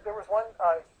 There was one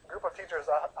group of teachers,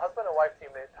 a husband and wife team,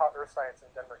 they taught earth science in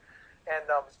Denver. And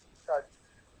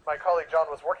my colleague John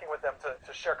was working with them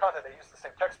to share content. They used the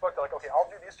same textbook. They're like, okay, I'll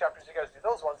do these chapters, you guys do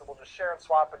those ones, and we'll just share and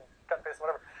swap and cut and paste and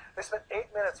whatever. They spent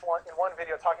 8 minutes in one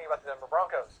video talking about the Denver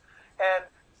Broncos. And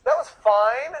that was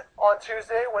fine on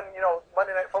Tuesday when,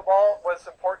 Monday Night Football was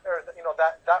important, or,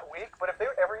 that week. But if they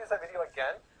ever use that video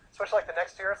again, especially like the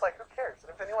next year, it's like, who cares? And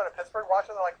if anyone in Pittsburgh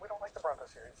watches, they're like, we don't like the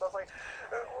Broncos here. So it's like,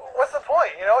 what's the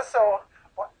point, So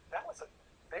that was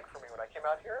big for me when I came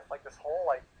out here. Like this whole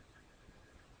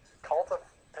cult of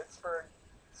Pittsburgh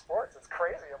sports. It's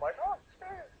crazy. I'm like, oh,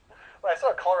 geez. When I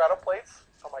saw Colorado plates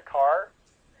on my car,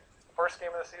 first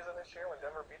game of the season this year when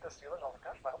Denver beat the Steelers, I was like,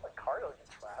 gosh, I hope my car doesn't get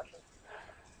trashed. It's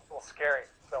a little scary.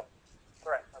 So,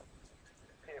 all right. I'm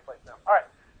PA plates now. All right.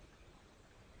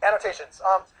 Annotations.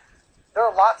 There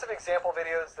are lots of example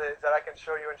videos that I can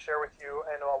show you and share with you,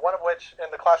 and one of which in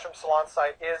the Classroom Salon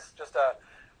site is just a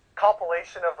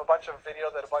compilation of a bunch of video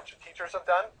that a bunch of teachers have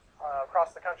done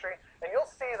across the country, and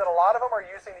you'll see that a lot of them are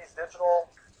using these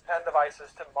digital pen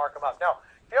devices to mark them up. Now,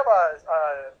 if you have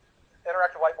a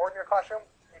interactive whiteboard in your classroom,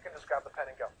 you can just grab the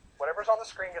pen and go. Whatever's on the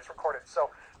screen gets recorded,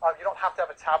 so you don't have to have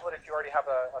a tablet if you already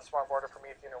have a smartboard or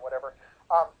Promethean or whatever.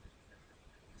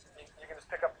 You can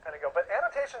just pick up the pen and go. But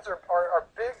annotations are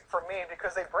big for me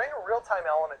because they bring a real-time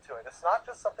element to it. It's not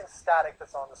just something static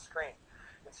that's on the screen.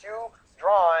 It's you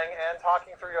drawing and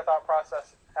talking through your thought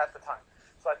process at the time.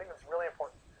 So I think it's really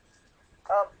important.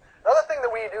 Another thing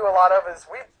that we do a lot of is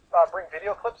we bring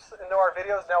video clips into our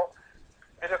videos. Now,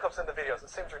 video clips into videos, it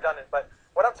seems redundant, but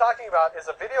what I'm talking about is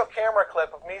a video camera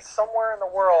clip of me somewhere in the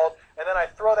world, and then I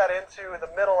throw that into the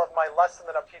middle of my lesson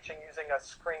that I'm teaching using a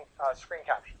screen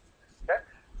caption. Okay?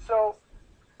 So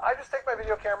I just take my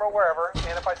video camera wherever,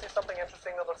 and if I see something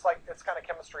interesting that looks like it's kind of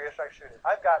chemistry-ish, I shoot it.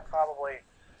 I've got probably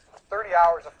 30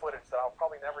 hours of footage that I'll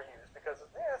probably never use because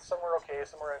some were okay,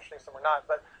 some were interesting, some were not.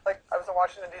 But like I was in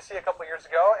Washington, D.C. a couple years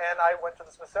ago, and I went to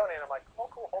the Smithsonian. I'm like, oh,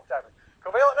 cool, hope diving.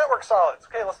 Covalent network solids.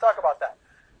 Okay, let's talk about that.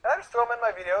 And I just throw them in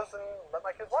my videos and let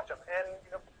my kids watch them. And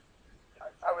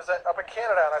I was up in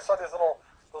Canada, and I saw those little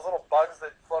bugs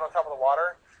that float on top of the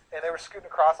water, and they were scooting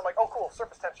across. I'm like, oh, cool,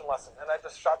 surface tension lesson. And I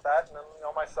just shot that, and then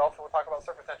myself, and we'll talk about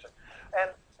surface tension.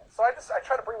 And so I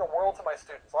try to bring the world to my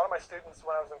students. A lot of my students,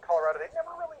 when I was in Colorado, they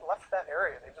never really left that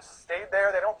area. They just stayed there.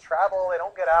 They don't travel. They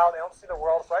don't get out. They don't see the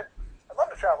world. So I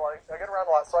love to travel. I get around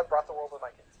a lot, so I brought the world with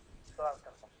my kids. So that was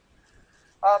kind of fun.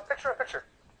 Picture-in-picture.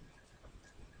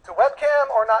 To webcam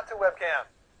or not to webcam?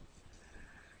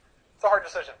 It's a hard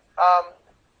decision.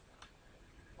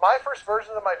 My first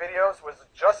version of my videos was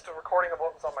just a recording of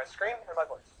what was on my screen and my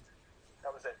voice.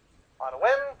 That was it. On a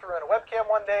whim, threw in a webcam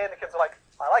one day, and the kids are like,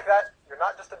 I like that. You're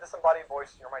not just a disembodied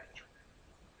voice. You're my teacher.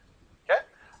 Okay?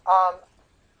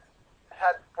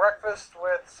 Had breakfast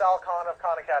with Sal Khan of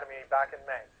Khan Academy back in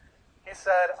May. He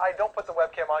said, I don't put the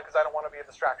webcam on because I don't want to be a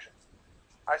distraction.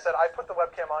 I said, I put the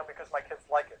webcam on because my kids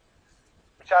like it.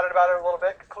 We chatted about it a little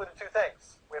bit, concluded two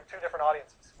things. We have two different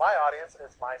audiences. My audience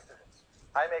is my students.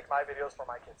 I make my videos for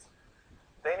my kids.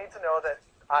 They need to know that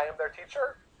I am their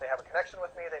teacher. They have a connection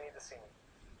with me. They need to see me.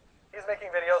 He's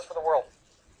making videos for the world,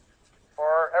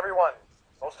 for everyone,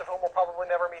 most of whom will probably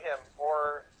never meet him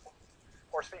or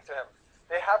speak to him.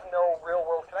 They have no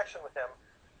real-world connection with him,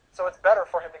 so it's better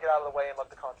for him to get out of the way and let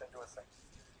the content do its thing.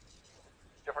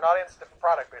 Different audience, different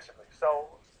product, basically. So,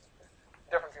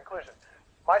 different conclusion.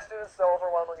 My students, though,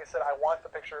 overwhelmingly said, I want the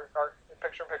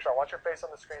picture-in-picture. I want your face on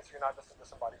the screen so you're not just a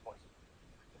disembodied voice.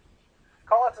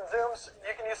 Callouts and zooms,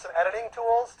 you can use some editing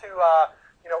tools to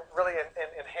really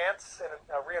enhance and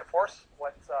reinforce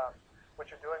what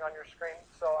you're doing on your screen.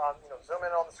 So, zoom in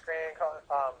on the screen,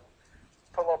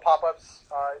 put little pop-ups.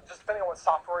 Just depending on what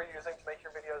software you're using to make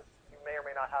your videos, you may or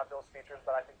may not have those features,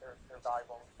 but I think they're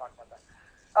valuable, and we'll talk about that.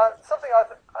 Something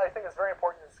I think is very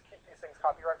important is to keep these things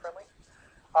copyright-friendly.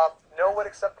 Know what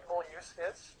acceptable use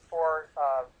is for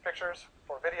pictures,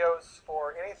 for videos,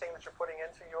 for anything that you're putting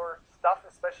into your stuff,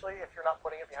 especially if you're not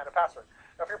putting it behind a password.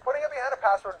 Now, if you're putting it behind a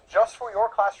password just for your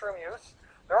classroom use,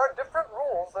 there are different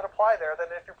rules that apply there than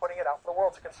if you're putting it out for the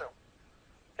world to consume.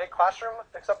 Okay, classroom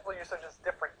acceptable usage is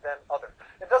different than other.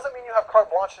 It doesn't mean you have carte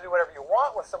blanche to do whatever you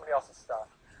want with somebody else's stuff,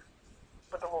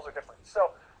 but the rules are different.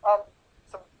 So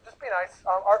just be nice.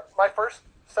 My first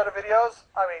set of videos,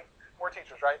 we're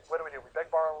teachers, right? What do? We beg,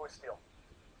 borrow, we steal.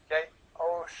 Okay?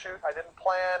 Oh, shoot, I didn't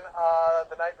plan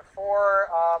the night before.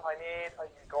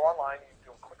 You go online, you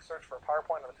do a quick search for a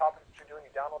PowerPoint on the topic that you're doing,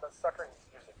 you download that sucker, and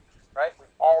you use it. Right?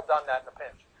 We've all done that in a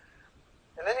pinch.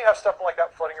 And then you have stuff like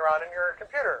that floating around in your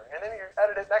computer. And then you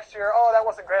edit it next year. Oh, that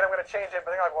wasn't great. I'm going to change it.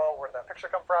 But then you're like, well, where did that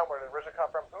picture come from? Where did the original come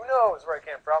from? Who knows where it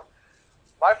came from?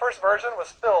 My first version was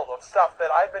filled with stuff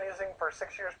that I'd been using for 6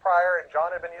 years prior and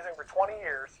John had been using for 20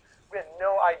 years. We had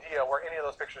no idea where any of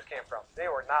those pictures came from. They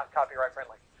were not copyright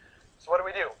friendly. So what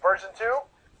do? Version 2,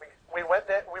 we went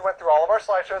through all of our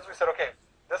slideshows. We said, okay,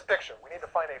 this picture, we need to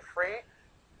find a free,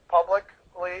 public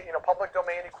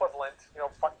domain equivalent,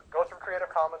 go through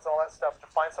Creative Commons, all that stuff to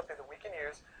find something that we can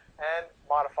use and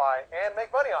modify and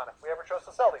make money on if we ever chose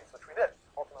to sell these, which we did,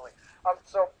 ultimately.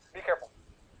 So be careful.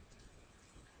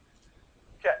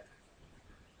 Okay.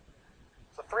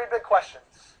 So 3 big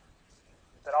questions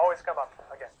that always come up,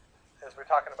 again, as we're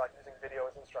talking about using video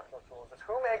as instructional tools is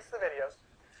who makes the videos,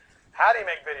 how do you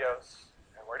make videos,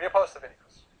 and where do you post the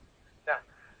videos? Now,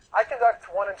 I conduct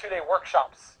 1- and 2-day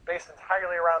workshops based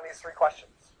entirely around these 3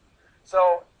 questions.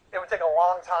 So it would take a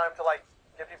long time to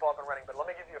get people up and running, but let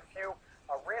me give you a few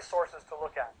resources to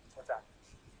look at with that.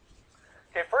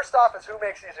 Okay, first off is who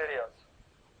makes these videos.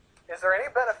 Is there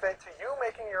any benefit to you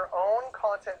making your own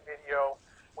content video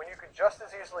when you could just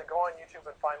as easily go on YouTube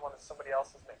and find one that somebody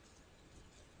else is making?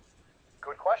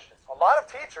 Good question. A lot of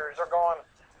teachers are going,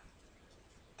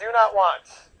 do not want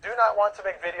to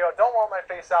make video, don't want my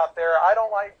face out there, I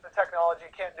don't like the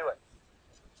technology, can't do it.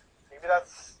 Maybe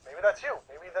that's you.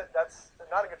 Maybe that's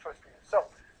not a good choice for you. So,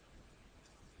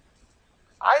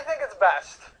 I think it's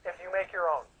best if you make your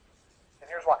own. And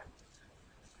here's why.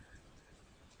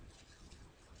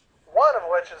 One of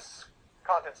which is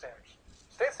content standards.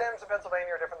 State standards in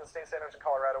Pennsylvania are different than state standards in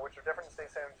Colorado, which are different than state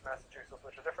standards in Massachusetts,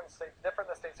 which are different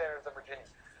than state standards in Virginia.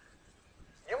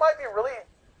 You might be really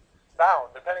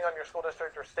bound, depending on your school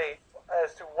district or state,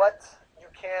 as to what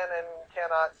you can and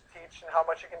cannot teach and how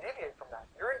much you can deviate from that.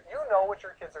 You know what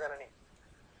your kids are going to need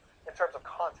in terms of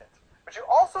content. But you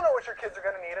also know what your kids are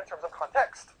going to need in terms of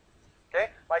context.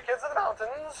 Okay? My kids in the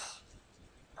mountains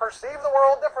perceive the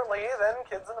world differently than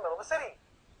kids in the middle of the city.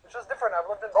 It's just different. I've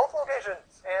lived in both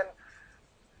locations, and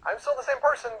I'm still the same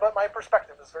person, but my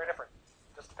perspective is very different,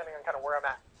 just depending on kind of where I'm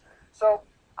at. So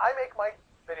I make my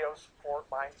videos for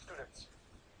my students.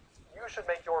 You should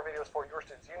make your videos for your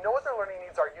students. You know what their learning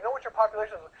needs are. You know what your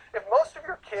population is. If most of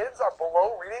your kids are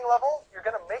below reading level, you're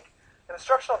going to make an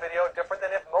instructional video different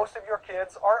than if most of your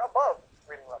kids are above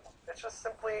reading level. It's just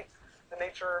simply the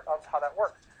nature of how that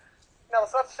works. Now,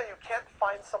 that's not to say you can't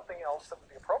find something else that would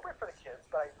be appropriate for the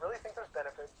kids, but I really think there's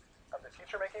benefit of the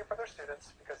teacher making it for their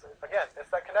students because, again,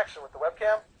 it's that connection with the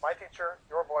webcam, my teacher,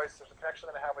 your voice. There's a connection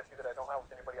that I have with you that I don't have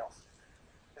with anybody else.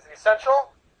 Is it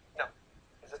essential? No.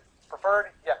 Is it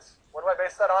preferred? Yes. What do I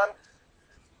base that on?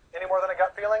 Any more than a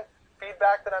gut feeling?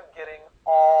 Feedback that I'm getting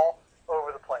all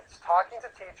over the place. Talking to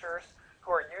teachers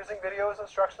who are using video as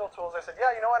instructional tools, I said,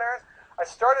 yeah, you know what, Aaron? I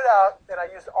started out and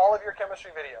I used all of your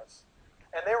chemistry videos.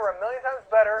 And they were 1,000,000 times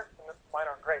better, and mine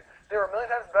aren't great, they were 1,000,000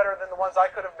 times better than the ones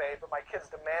I could have made, but my kids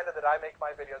demanded that I make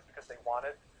my videos because they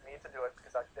wanted me to do it,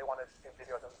 because they wanted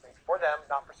videos that was made for them,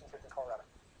 not for some kids in Colorado.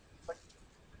 It's like,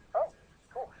 oh,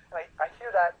 cool. And I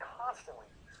hear that constantly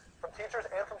from teachers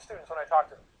and from students when I talk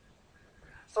to them.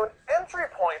 So an entry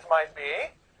point might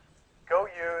be, go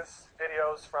use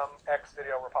videos from X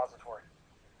video repository.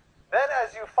 Then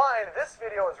as you find, this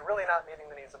video is really not meeting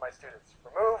the needs of my students.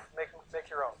 Remove, make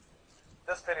your own.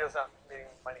 This video is not meeting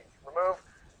my needs. Remove,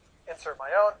 insert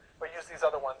my own, but use these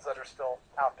other ones that are still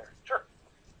out there. Sure.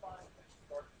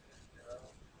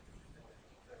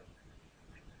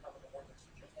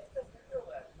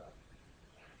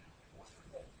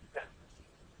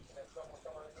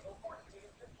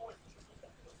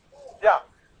 Yeah.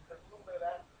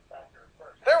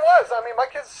 There was. I mean, my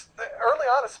kids early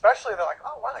on, especially, they're like,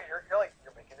 "Oh wow, you're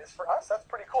making this for us. That's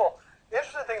pretty cool." The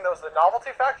interesting thing though is the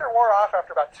novelty factor wore off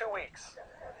after about 2 weeks.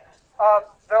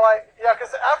 They're like, yeah,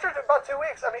 because after about 2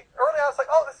 weeks, I mean, early on it's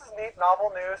like, "Oh, this is neat,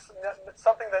 novel news,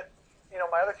 something that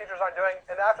my other teachers aren't doing."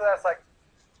 And after that, it's like,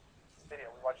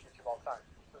 video. We watch YouTube all the time.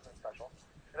 This isn't special.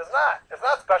 It is not. It's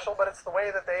not special, but it's the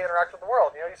way that they interact with the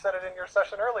world. You said it in your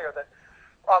session earlier that.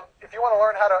 If you want to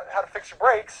learn how to fix your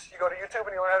brakes, you go to YouTube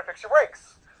and you learn how to fix your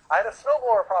brakes. I had a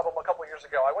snowblower problem a couple years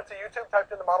ago. I went to YouTube,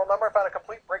 typed in the model number, and found a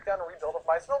complete breakdown and rebuild of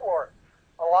my snowblower,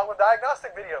 along with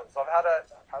diagnostic videos of how to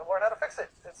learn how to fix it.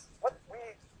 It's what we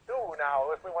do now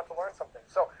if we want to learn something.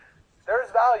 So there's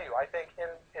value, I think,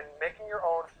 in making your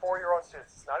own for your own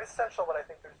students. It's not essential, but I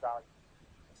think there's value.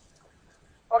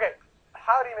 Okay,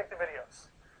 how do you make the videos?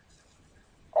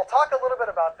 I'll talk a little bit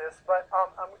about this, but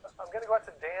I'm going to go out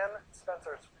to Dan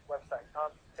Spencer's website.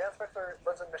 Dan Spencer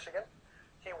lives in Michigan.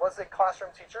 He was a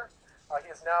classroom teacher.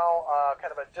 He is now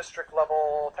kind of a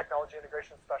district-level technology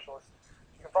integration specialist.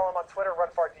 You can follow him on Twitter,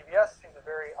 RunFarDBS. He's a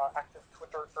very active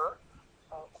Twitterer.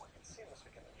 I can see him this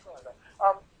weekend. I just realized that.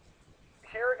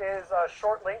 here is a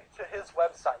short link to his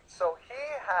website. So he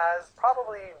has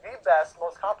probably the best,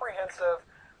 most comprehensive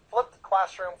flipped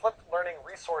classroom, flipped learning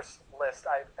resource list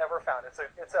I've ever found. It's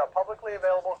a publicly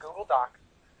available Google Doc.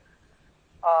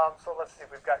 So let's see,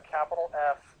 we've got capital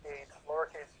F8,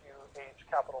 lowercase u, H,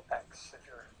 capital X, if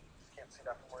you can't see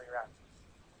that from where you're at.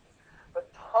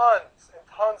 But tons and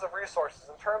tons of resources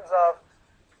in terms of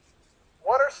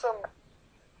what are some...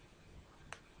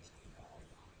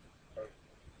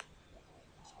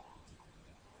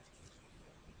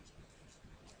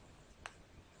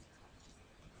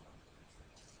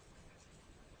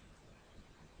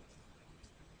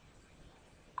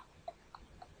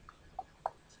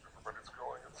 Everybody's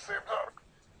going at the same time.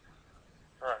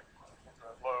 All right,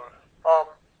 load.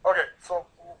 Okay, so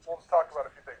we'll just talk about a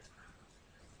few things.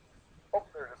 Oh,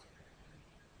 there it is.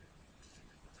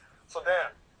 So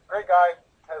Dan, great guy,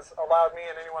 has allowed me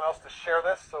and anyone else to share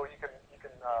this, so you can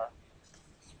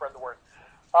spread the word.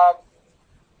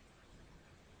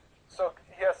 So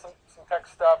he has some tech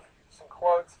stuff, some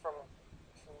quotes from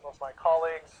some of my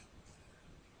colleagues.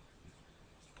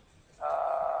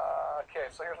 Okay,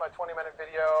 so here's my 20-minute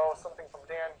video, something from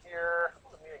Dan here,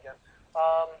 me again.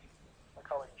 My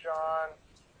colleague John.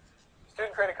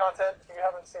 Student-created content. If you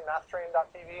haven't seen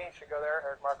mathtrain.tv, you should go there.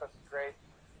 Eric Marcos is great.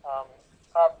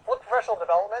 Flip professional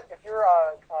development. If you're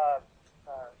a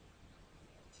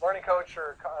learning coach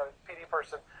or a PD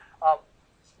person,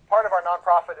 part of our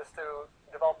nonprofit is to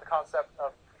develop the concept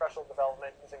of professional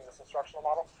development using this instructional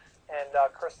model. And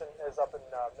Kristen is up in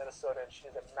Minnesota, and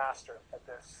she's a master at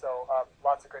this. So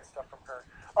lots of great stuff from her.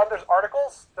 There's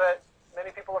articles that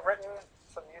many people have written,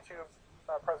 some YouTube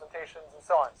presentations, and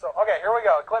so on. So, okay, here we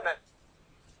go. Equipment.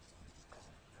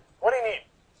 What do you need?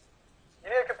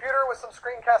 You need a computer with some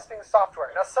screencasting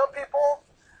software. Now, some people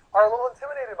are a little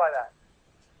intimidated by that.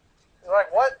 They're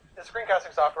like, what is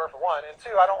screencasting software, for one? And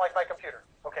two, I don't like my computer.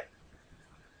 Okay.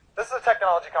 This is a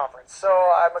technology conference, so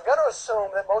I'm going to assume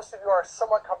that most of you are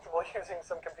somewhat comfortable using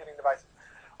some computing devices.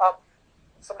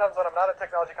 Sometimes when I'm not at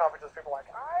technology conferences, people are like,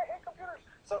 I hate computers.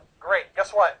 So, great.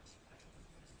 Guess what?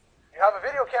 You have a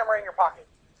video camera in your pocket.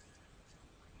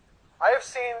 I have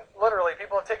seen, literally,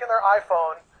 people have taken their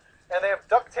iPhone and they have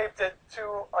duct taped it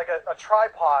to like a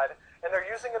tripod, and they're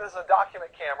using it as a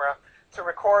document camera to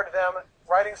record them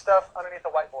writing stuff underneath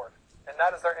a whiteboard. And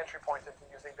that is their entry point into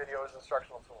using video as an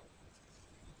instructional tool.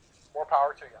 More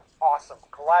power to you. Awesome.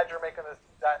 Glad you're making this,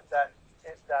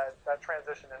 that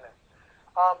transition in there.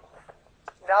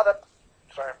 Now that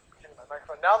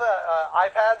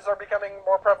iPads are becoming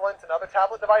more prevalent and other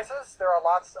tablet devices, there are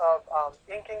lots of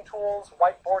inking tools,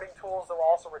 whiteboarding tools that will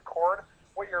also record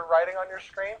what you're writing on your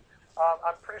screen.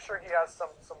 I'm pretty sure he has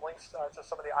some links to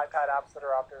some of the iPad apps that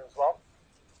are out there as well.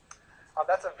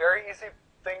 That's a very easy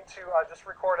thing to just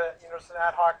record just an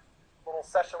ad hoc little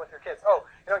session with your kids. Oh,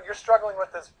 you're struggling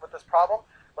with this problem.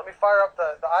 Let me fire up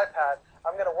the iPad.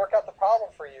 I'm going to work out the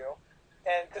problem for you,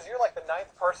 and because you're like the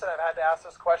 9th person I've had to ask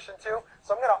this question to,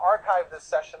 so I'm going to archive this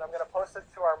session. I'm going to post it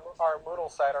to our Moodle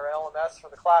site, our LMS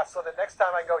for the class, so that next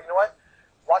time I go, you know what?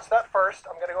 Watch that first.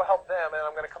 I'm going to go help them, and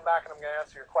I'm going to come back and I'm going to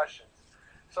answer your questions.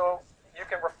 So you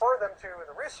can refer them to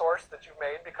the resource that you've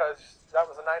made because that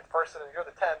was the 9th person and you're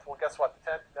the 10th. Well, guess what? The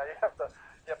 10th. Now you have to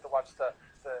watch the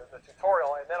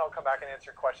tutorial, and then I'll come back and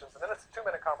answer your questions. And then it's a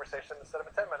 2-minute conversation instead of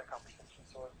a 10-minute conversation.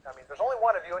 So, I mean, there's only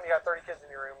one of you, and you got 30 kids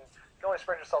in your room. You can only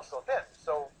spread yourself so thin.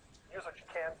 So use what you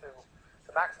can to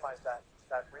maximize that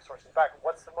resource. In fact,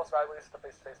 what's the most valuable use of the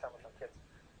face-to-face time with our kids?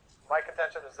 My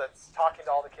contention is that it's talking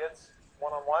to all the kids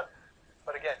one-on-one.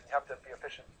 But again, you have to be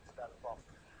efficient with that as well.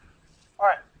 All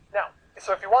right. Now,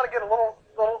 so if you want to get a little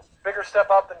bigger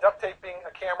step up than duct taping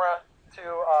a camera to,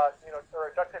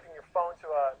 or duct taping your phone to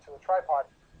a tripod,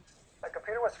 a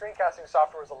computer with screencasting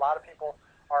software is a lot of people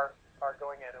are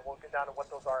going in, and we'll get down to what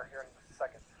those are here in just a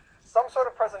second. Some sort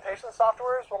of presentation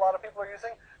software is what a lot of people are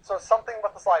using. So something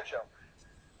with a slideshow,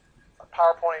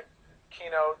 PowerPoint,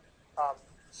 Keynote,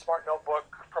 Smart Notebook,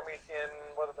 Promethean,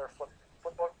 whether they're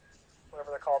Flipbook,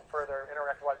 whatever they're called for their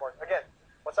interactive whiteboard. Again,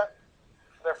 what's that?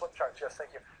 Their flip charts. Yes,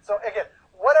 thank you. So again,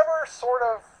 whatever sort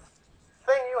of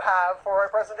thing you have for a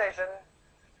presentation,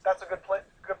 that's a good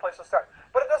place to start.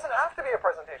 But it doesn't have to be a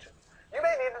presentation. You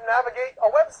may need to navigate a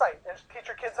website and teach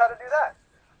your kids how to do that.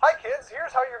 Hi kids,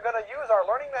 here's how you're going to use our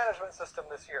learning management system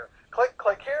this year. Click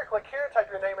here, type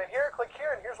your name in here, click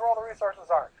here, and here's where all the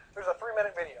resources are. There's a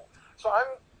 3-minute video. So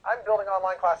I'm building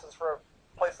online classes for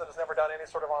a place that has never done any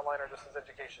sort of online or distance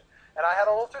education. And I had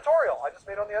a little tutorial I just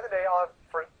made on the other day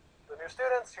for the new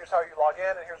students. Here's how you log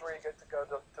in, and here's where you get to go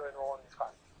to enroll in these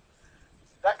classes.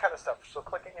 That kind of stuff. So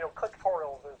click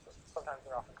tutorials, sometimes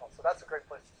they're often called. So that's a great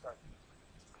place to start.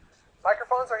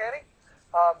 Microphones are handy.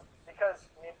 You because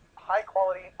you need high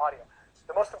quality audio.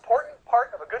 The most important part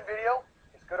of a good video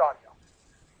is good audio.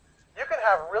 You can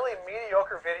have really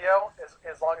mediocre video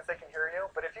as long as they can hear you,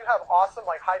 but if you have awesome,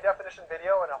 like high definition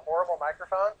video and a horrible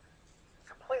microphone, it's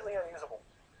completely unusable.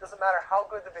 It doesn't matter how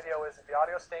good the video is, if the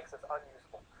audio stinks, it's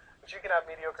unusable. But you can have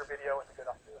mediocre video with a good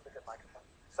microphone.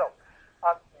 So,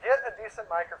 get a decent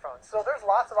microphone. So there's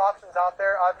lots of options out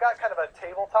there. I've got kind of a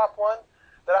tabletop one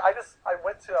that I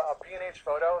went to a B&H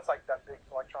Photo. It's like that big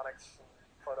electronics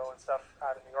photo and stuff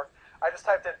out of New York. I just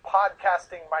typed in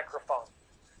podcasting microphone.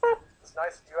 Boop. This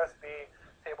nice USB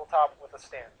tabletop with a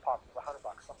stand. Popped. It was $100,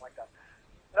 something like that.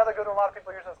 Another good one a lot of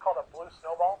people use is called a Blue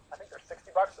Snowball. I think they're $60.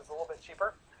 It's a little bit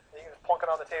cheaper. And you can just plunk it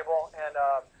on the table, and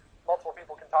multiple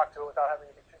people can talk to it without having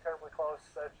to be too terribly close.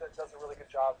 It does a really good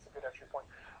job. It's a good entry point.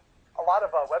 A lot of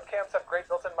webcams have great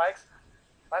built-in mics.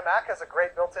 My Mac has a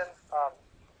great built-in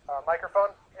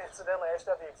microphone. Incidentally, I used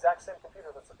to have the exact same computer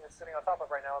that's sitting on top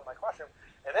of right now in my classroom,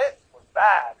 and it was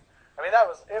bad. I mean, it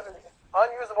was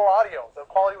unusable audio. The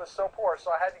quality was so poor,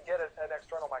 so I had to get an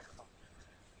external microphone.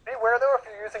 Beware, though, if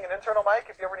you're using an internal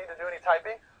mic, if you ever need to do any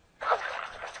typing,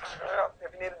 if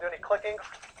you need to do any clicking,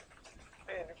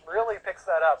 it really picks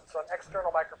that up. So an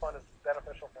external microphone is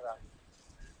beneficial for that.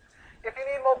 If you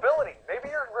need mobility, maybe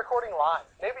you're recording live.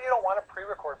 Maybe you don't want to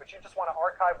pre-record, but you just want to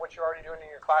archive what you're already doing in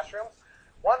your classrooms.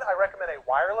 One, I recommend a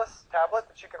wireless tablet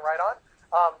that you can write on.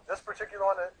 This particular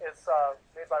one is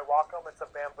made by Wacom. It's a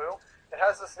bamboo. It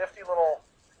has this nifty little,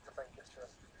 if I can get to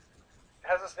it, it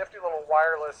has this nifty little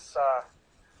wireless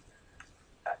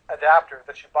adapter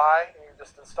that you buy, and you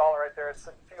just install it right there. It's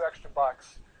a few extra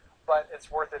bucks, but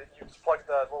it's worth it. You just plug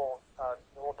the little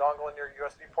dongle in your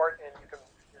USB port, and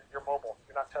you're mobile.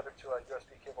 You're not tethered to a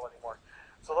USB cable anymore.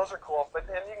 So those are cool. But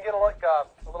then you can get a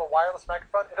little wireless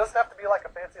microphone. It doesn't have to be like a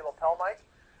fancy lapel mic.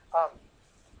 I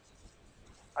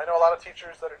know a lot of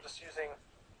teachers that are just using.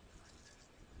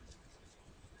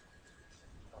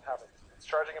 I don't have it. It's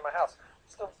charging in my house.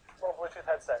 Just a little Bluetooth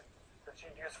headset that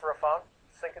you'd use for a phone.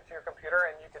 Sync it to your computer,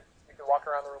 and you can walk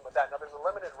around the room with that. Now there's a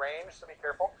limited range, so be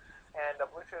careful. And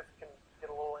Bluetooth can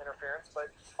get a little interference, but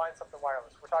just find something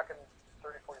wireless. We're talking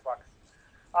 $30, $40.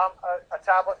 A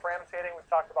tablet for annotating, we've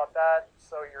talked about that.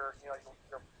 So your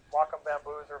Wacom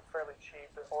bamboos are fairly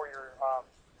cheap, or your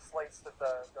slates that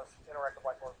those interactive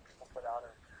whiteboard people put out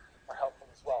are helpful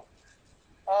as well.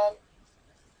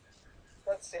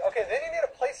 Let's see. Okay, then you need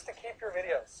a place to keep your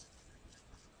videos.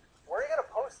 Where are you going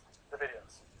to post the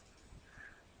videos?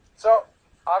 So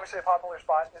obviously a popular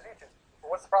spot is YouTube. But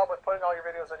what's the problem with putting all your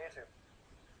videos on YouTube?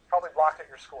 Probably blocked at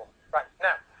your school. Right.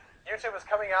 Now, YouTube is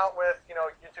coming out with,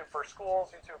 YouTube for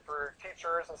schools, YouTube for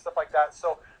teachers, and stuff like that.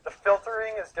 So the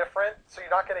filtering is different. So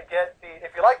you're not going to get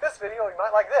if you like this video, you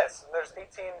might like this. And there's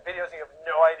 18 videos, and you have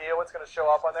no idea what's going to show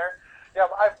up on there. Yeah,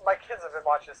 my kids have been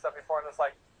watching this stuff before, and it's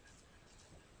like,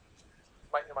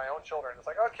 my own children, it's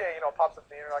like, okay, it pops up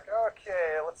at the end, like,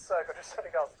 okay, let's go do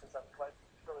something else, because I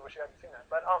really wish you hadn't seen that.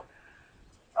 But,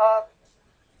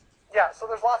 yeah, so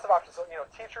there's lots of options. So,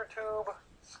 TeacherTube,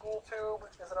 SchoolTube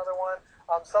is another one.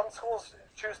 Some schools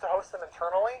choose to host them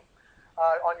internally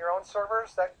on your own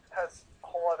servers. That has a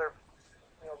whole other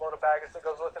load of baggage that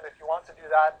goes with it if you want to do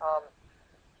that.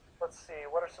 Let's see,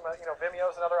 what are some, Vimeo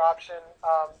is another option.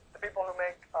 The people who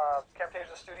make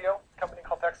Camtasia Studio, a company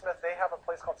called TechSmith, they have a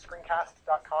place called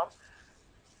screencast.com.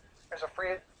 There's a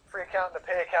free account and a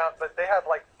pay account, but they have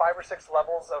like 5 or 6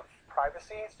 levels of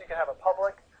privacy. So you can have it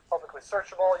publicly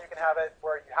searchable. You can have it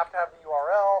where you have to have the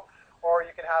URL, or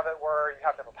you can have it where you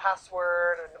have to have a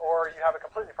password, or you have it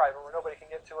completely private where nobody can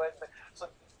get to it.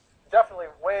 So definitely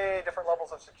way different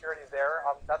levels of security there.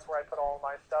 That's where I put all of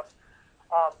my stuff.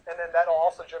 And then that'll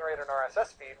also generate an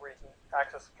RSS feed where you can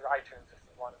access your iTunes if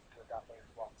you want to do it that way as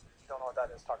well. If you don't know what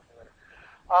that is, talk to me later.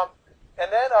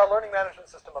 And then a learning management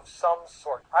system of some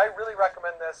sort. I really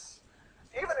recommend this,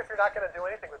 even if you're not going to do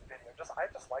anything with video. I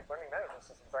just like learning management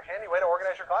systems. They're a handy way to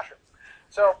organize your classroom.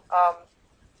 So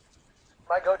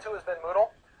my go-to has been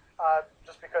Moodle,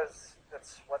 just because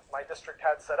it's what my district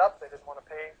had set up. They didn't want to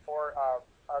pay for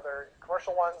other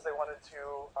commercial ones. They wanted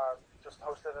to just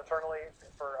host it internally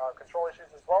for control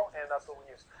issues as well, and that's what we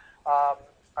use.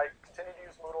 I continue to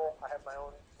use Moodle. I have my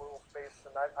own Moodle space,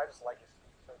 and I just like it.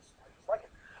 I just like it.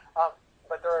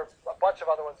 But there are a bunch of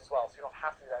other ones as well, so you don't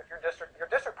have to do that. If your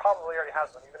district probably already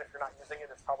has one, even if you're not using it,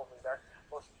 it's probably there.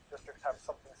 Most districts have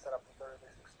something set up that they're at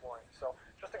least exploring. So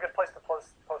just a good place to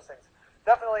post things.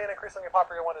 Definitely an increasingly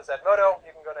popular one is Edmodo.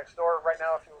 You can go next door right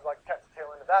now if you would like to catch the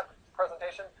tail end of that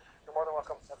presentation. You're more than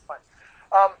welcome. That's fine.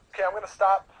 Okay, I'm going to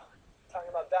stop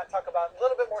talking about that, talk about a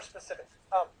little bit more specific.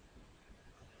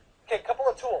 Okay, a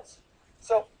couple of tools.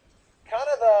 So kind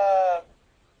of the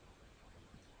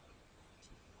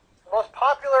The most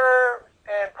popular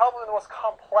and probably the most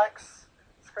complex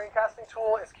screencasting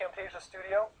tool is Camtasia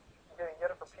Studio. You can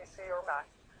get it for PC or Mac.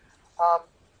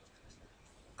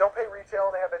 Don't pay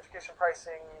retail. They have education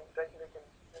pricing. The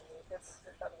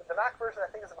Mac version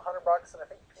I think is $100, and I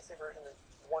think the PC version is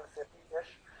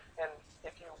 $150-ish. And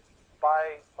if you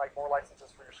buy like more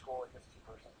licenses for your school, it gets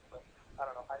cheaper or something. But I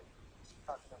don't know. I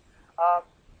talked to them.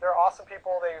 They're awesome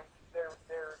people. They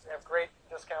have great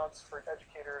discounts for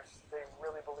educators. They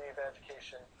really believe in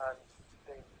education, and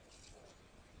they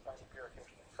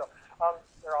so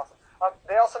they're awesome.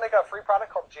 They also make a free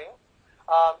product called Jing.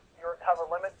 You have a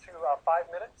limit to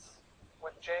 5 minutes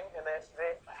with Jing, and then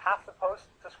they have to post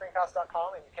to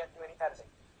screencast.com, and you can't do any editing.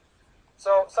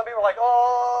 So some people are like,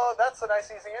 oh, that's a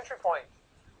nice easy entry point,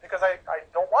 because I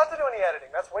don't want to do any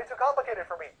editing. That's way too complicated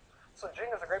for me. So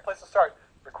Jing is a great place to start.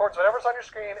 Records whatever's on your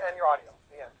screen and your audio.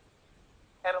 The end.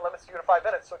 And it limits you to 5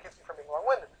 minutes, so it keeps you from being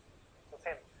long-winded. So it's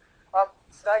handy.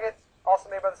 Snagit, also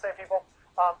made by the same people.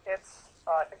 It's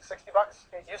I think $60.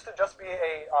 It used to just be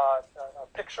a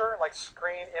picture, like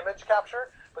screen image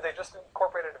capture, but they just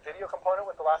incorporated a video component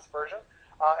with the last version.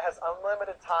 It has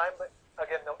unlimited time, but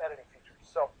again, no editing features.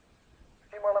 So a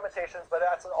few more limitations, but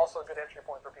that's also a good entry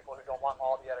point for people who don't want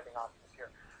all the editing options here.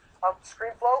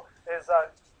 ScreenFlow is a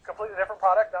completely different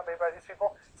product, not made by these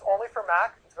people. It's only for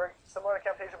Mac. It's very similar to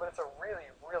Camtasia, but it's a really,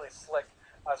 really slick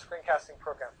screencasting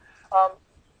program.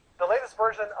 The latest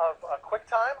version of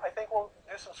QuickTime, I think, will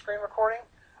do some screen recording.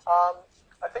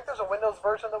 I think there's a Windows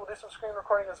version that will do some screen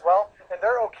recording as well, and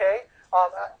they're okay.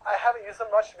 I haven't used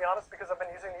them much, to be honest, because I've been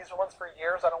using these ones for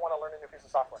years. I don't want to learn a new piece of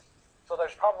software. So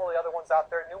there's probably other ones out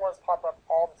there. New ones pop up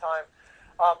all the time.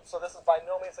 So this is by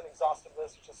no means an exhaustive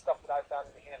list, which is stuff that I've found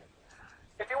to be handy.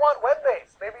 If you want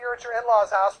web-based, maybe you're at your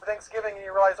in-laws' house for Thanksgiving and you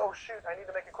realize, oh shoot, I need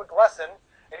to make a quick lesson,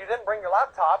 and you didn't bring your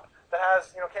laptop that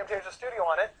has Camtasia Studio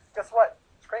on it. Guess what?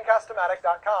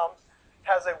 Screencast-O-Matic.com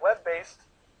has a web-based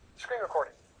screen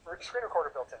recorder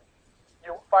built in.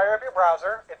 You fire up your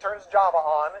browser, it turns Java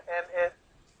on, and it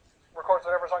records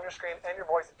whatever's on your screen and your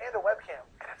voice and a webcam,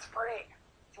 and it's free.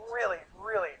 It's really,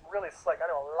 really, really slick. I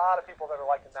know a lot of people that are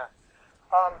liking that.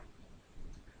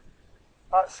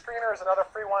 Screener is another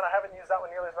free one. I haven't used that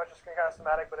one nearly as much as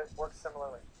Screencast-O-Matic, but it works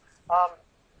similarly.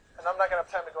 And I'm not going to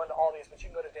have time to go into all these, but you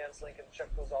can go to Dan's link and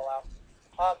check those all out.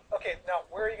 Okay, now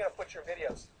where are you going to put your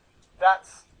videos?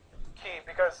 That's key,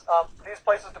 because these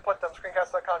places to put them,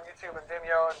 screencast.com, YouTube, and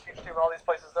Vimeo, and TeachTube, and all these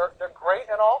places, they're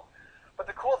great and all. But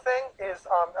the cool thing is,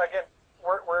 again,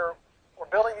 we're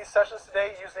building these sessions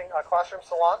today using Classroom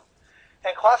Salon.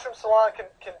 And Classroom Salon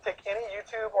can take any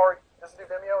YouTube or does it do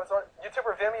Vimeo? YouTube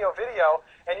or Vimeo video,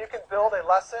 and you can build a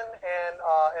lesson and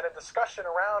a discussion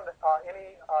around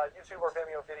any YouTube or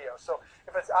Vimeo video. So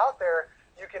if it's out there,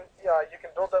 you can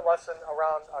build that lesson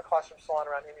around Classroom Salon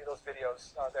around any of those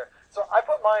videos there. So I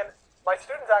put my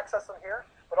students access them here,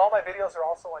 but all my videos are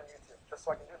also on YouTube, just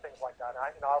so I can do things like that.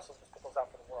 And I also just put those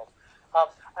out for the world.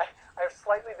 I have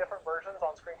slightly different versions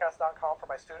on screencast.com for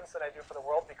my students than I do for the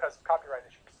world because of copyright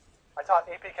issues. I taught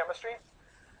AP Chemistry,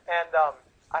 and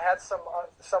I had some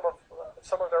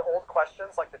of their old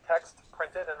questions, like the text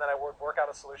printed, and then I would work out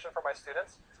a solution for my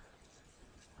students.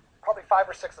 Probably 5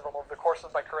 or 6 of them over the course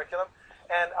of my curriculum.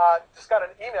 And just got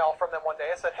an email from them one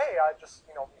day. I said, hey,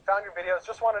 we found your videos.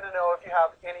 Just wanted to know if you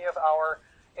have any of our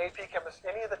AP Chemistry,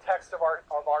 any of the text of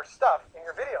our stuff in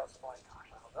your videos. I'm like,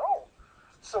 gosh, I don't know.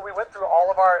 So we went through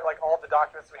all of the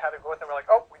documents we had to go with, and we're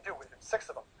like, oh, we do. We did 6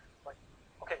 of them. I'm like,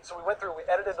 okay, so we went through, we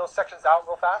edited those sections out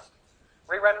real fast,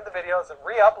 re-rendered the videos, and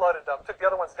re-uploaded them, took the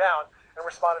other ones down, and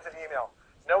responded to the email.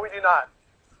 No, we do not.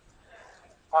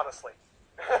 Honestly.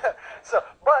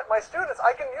 But my students,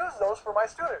 I can use those for my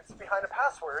students behind a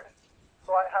password.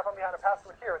 So I have them behind a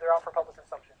password here. They're out for public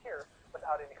consumption here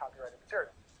without any copyrighted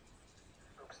material.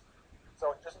 Oops.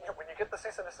 So just when you get the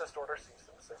cease and desist order, cease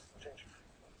and desist. Change.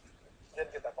 Didn't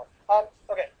get that far.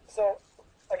 Okay. So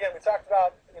again, we talked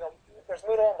about there's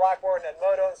Moodle and Blackboard and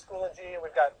Edmodo and Schoology.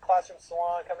 We've got Classroom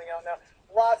Salon coming out now.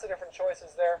 Lots of different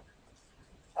choices there.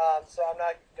 So I'm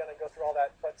not going to go through all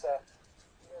that, but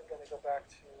we're going to go back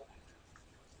to.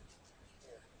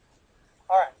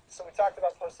 All right, so we talked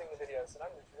about posting the videos, and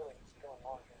I'm just really going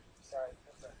long here. Sorry,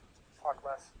 I have to talk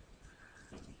less.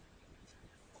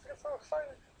 I get so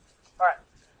excited. All right,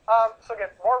 so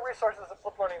again, more resources at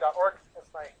fliplearning.org.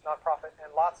 It's my nonprofit,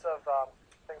 and lots of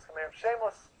things coming up.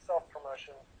 Shameless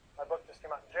self-promotion. My book just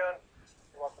came out in June.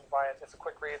 You're welcome to buy it. It's a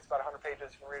quick read. It's about 100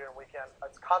 pages. You can read it in a weekend.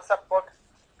 It's a concept book,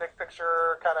 big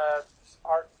picture, kind of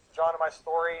art, John and my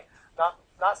story. Not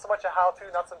so much a how-to,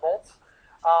 nuts and bolts.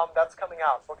 That's coming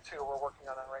out. Book 2, we're working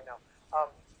on that right now.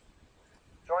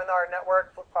 Join our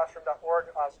network,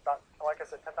 flipclassroom.org. About, like I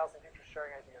said, 10,000 teachers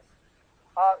sharing ideas.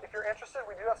 If you're interested,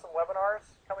 we do have some webinars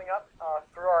coming up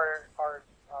through our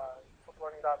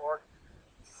fliplearning.org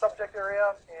subject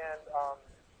area and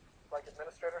like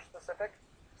administrator specific.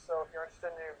 So if you're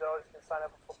interested in any of those, you can sign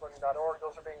up at fliplearning.org.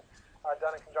 Those are being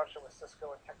done in conjunction with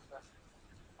Cisco and TechSmith.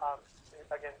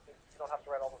 Again, you don't have to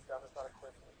write all those down. There's not a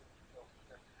quiz.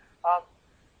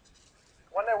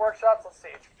 One-day workshops, let's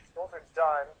see. Those are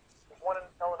done. There's one in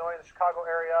Illinois, in the Chicago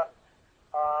area.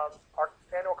 Our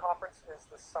annual conference is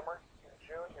this summer in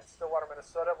June in Stillwater,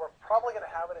 Minnesota. We're probably going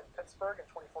to have it in Pittsburgh in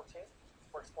 2014.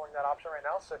 We're exploring that option right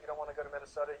now. So if you don't want to go to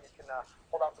Minnesota, you can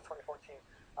hold out to 2014.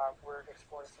 We're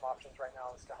exploring some options right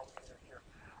now as to how we can do it here.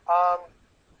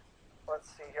 Let's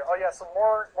see here. Oh yeah, so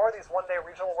more of these one-day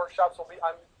regional workshops we'll be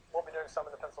doing some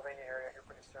in the Pennsylvania area here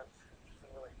pretty soon. Which has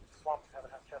been really swamped.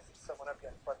 Haven't had a chance to set one up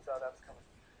yet, but that's coming.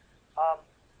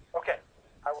 Okay,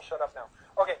 I will shut up now.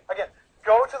 Okay, again,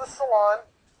 go to the salon.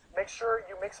 Make sure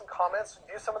you make some comments.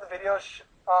 View some of the videos.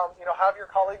 Have your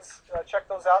colleagues check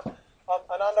those out.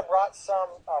 Ananda brought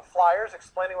some flyers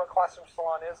explaining what Classroom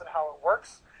Salon is and how it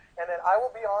works. And then I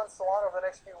will be on Salon over the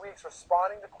next few weeks,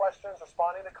 responding to questions,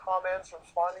 responding to comments,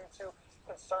 responding to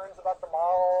concerns about the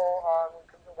model,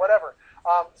 whatever.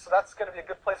 So that's going to be a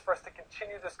good place for us to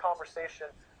continue this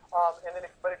conversation.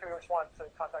 But if you just want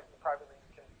to contact me privately,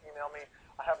 you can email me.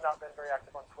 I have not been very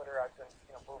active on Twitter. I've been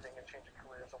moving and changing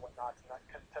careers and whatnot, and that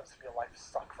tends to be a life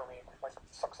suck for me. Like,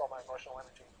 sucks all my emotional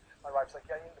energy. My wife's like,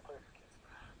 yeah, you need to play with your kids.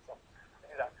 So I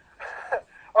do that.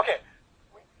 Okay.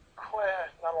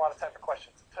 Not a lot of time for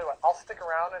questions. Tell you what, I'll stick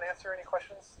around and answer any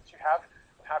questions that you have.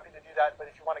 I'm happy to do that. But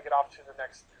if you want to get off to the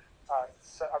next,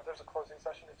 there's a closing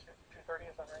session at 2:30.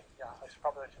 Is that right? Yeah, I should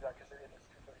probably let you do that because it is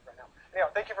 2:30 right now.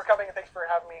 Anyhow, thank you for coming and thanks for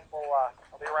having me.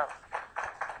 I'll be around.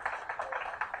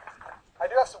 I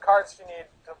do have some cards if you need,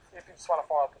 if you just want to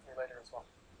follow up with me later as well.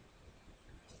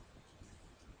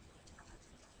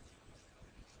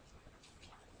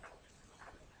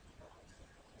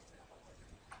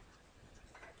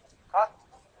 Huh?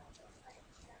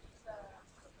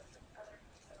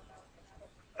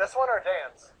 This one or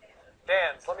Dan's?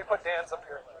 Dan's. Let me put Dan's up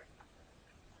here.